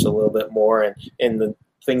accomplished a little bit more and in the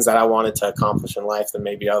things that I wanted to accomplish in life than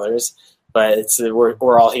maybe others. But it's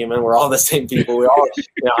we're all human. We're all the same people. We all,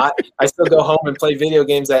 you know, I still go home and play video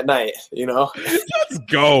games at night. You know, let's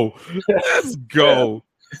go.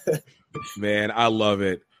 Man, I love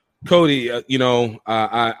it. Cody, you know,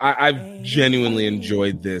 I've genuinely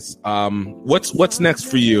enjoyed this. What's next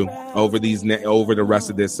for you over the rest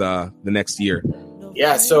of this the next year?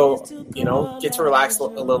 Yeah, so, you know, get to relax a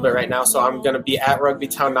little bit right now. So I'm going to be at Rugby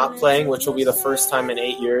Town not playing, which will be the first time in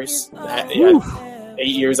 8 years. 8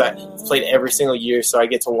 years I played every single year, so I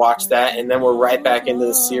get to watch that. And then we're right back into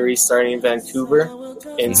the series starting in Vancouver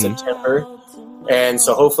in September. And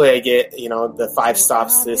so hopefully I get, you know, the 5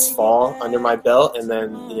 stops this fall under my belt. And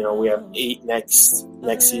then, you know, we have 8 next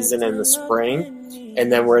season in the spring. And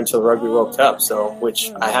then we're into the Rugby World Cup, so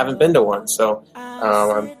which I haven't been to one. So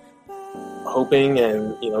I'm hoping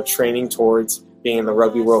and, you know, training towards being in the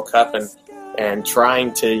Rugby World Cup and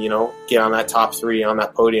trying to, you know, get on that top 3 on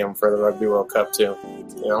that podium for the Rugby World Cup too.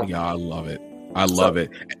 You know? Yeah, I love it. I love it.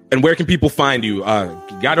 And where can people find you?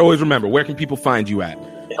 You got to always remember, where can people find you at?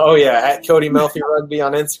 Oh yeah, at Cody Melfi Rugby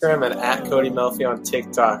on Instagram and at Cody Melfi on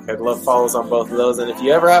TikTok. I'd love follows on both of those. And if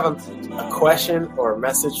you ever have a question or a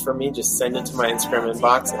message for me, just send it to my Instagram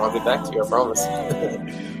inbox and I'll get back to you, I promise.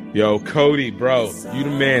 Yo, Cody, bro, you the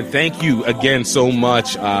man. Thank you again so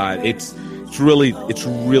much. It's really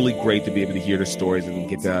great to be able to hear the stories and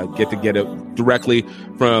get it directly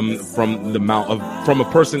from the mouth of from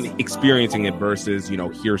a person experiencing it versus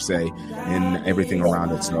hearsay and everything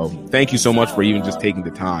around it. So thank you so much for even just taking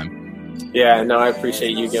the time. Yeah, no, I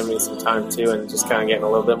appreciate you giving me some time too, and just kind of getting a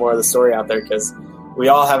little bit more of the story out there, because we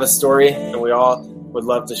all have a story and we all would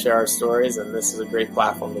love to share our stories, and this is a great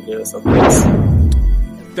platform to do it. So thanks.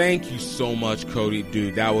 Thank you so much, Cody.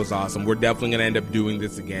 Dude, that was awesome. We're definitely going to end up doing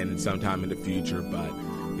this again sometime in the future. But,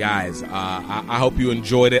 guys, I hope you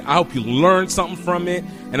enjoyed it. I hope you learned something from it.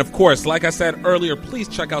 And, of course, like I said earlier, please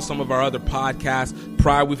check out some of our other podcasts.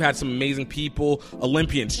 Prior, we've had some amazing people.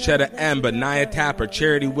 Olympians, Chetta Emba, Naya Tapper,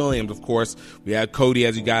 Charity Williams, of course. We had Cody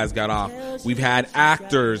as you guys got off. We've had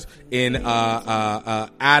actors in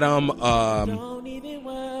Adam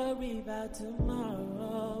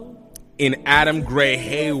Gray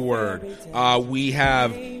Hayward. We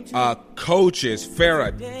have coaches,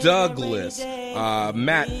 Farrah Douglas,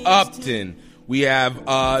 Matt Upton. We have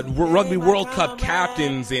Rugby World Cup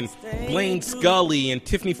captains in Blaine Scully and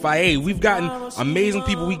Tiffany Faye. We've gotten amazing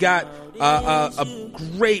people. We got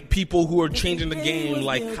great people who are changing the game,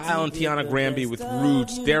 like Kyle and Tiana Granby with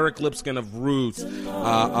Roots, Derek Lipscomb of Roots,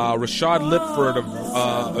 Rashad Lipford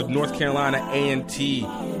of North Carolina A&T.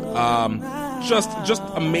 Just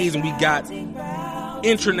amazing. We got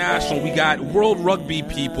international. We got World Rugby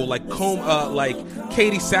people like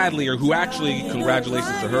Katie Sadlier, who actually,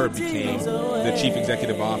 congratulations to her, became the chief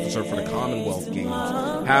executive officer for the Commonwealth Games.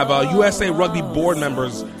 Have USA Rugby board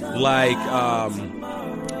members like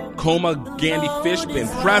Coma Gandhi Fishbin,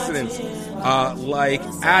 presidents like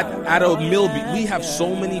Addo Milby. We have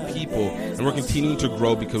so many people, and we're continuing to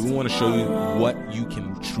grow because we want to show you what you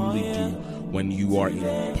can truly do when you are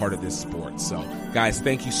in part of this sport. So, guys,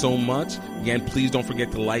 thank you so much. Again, please don't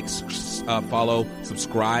forget to like, follow,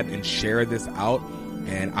 subscribe, and share this out.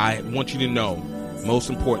 And I want you to know, most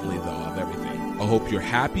importantly, though, of everything, I hope you're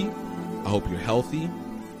happy, I hope you're healthy,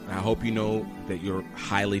 and I hope you know that you're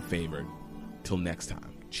highly favored. Till next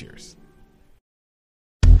time, cheers.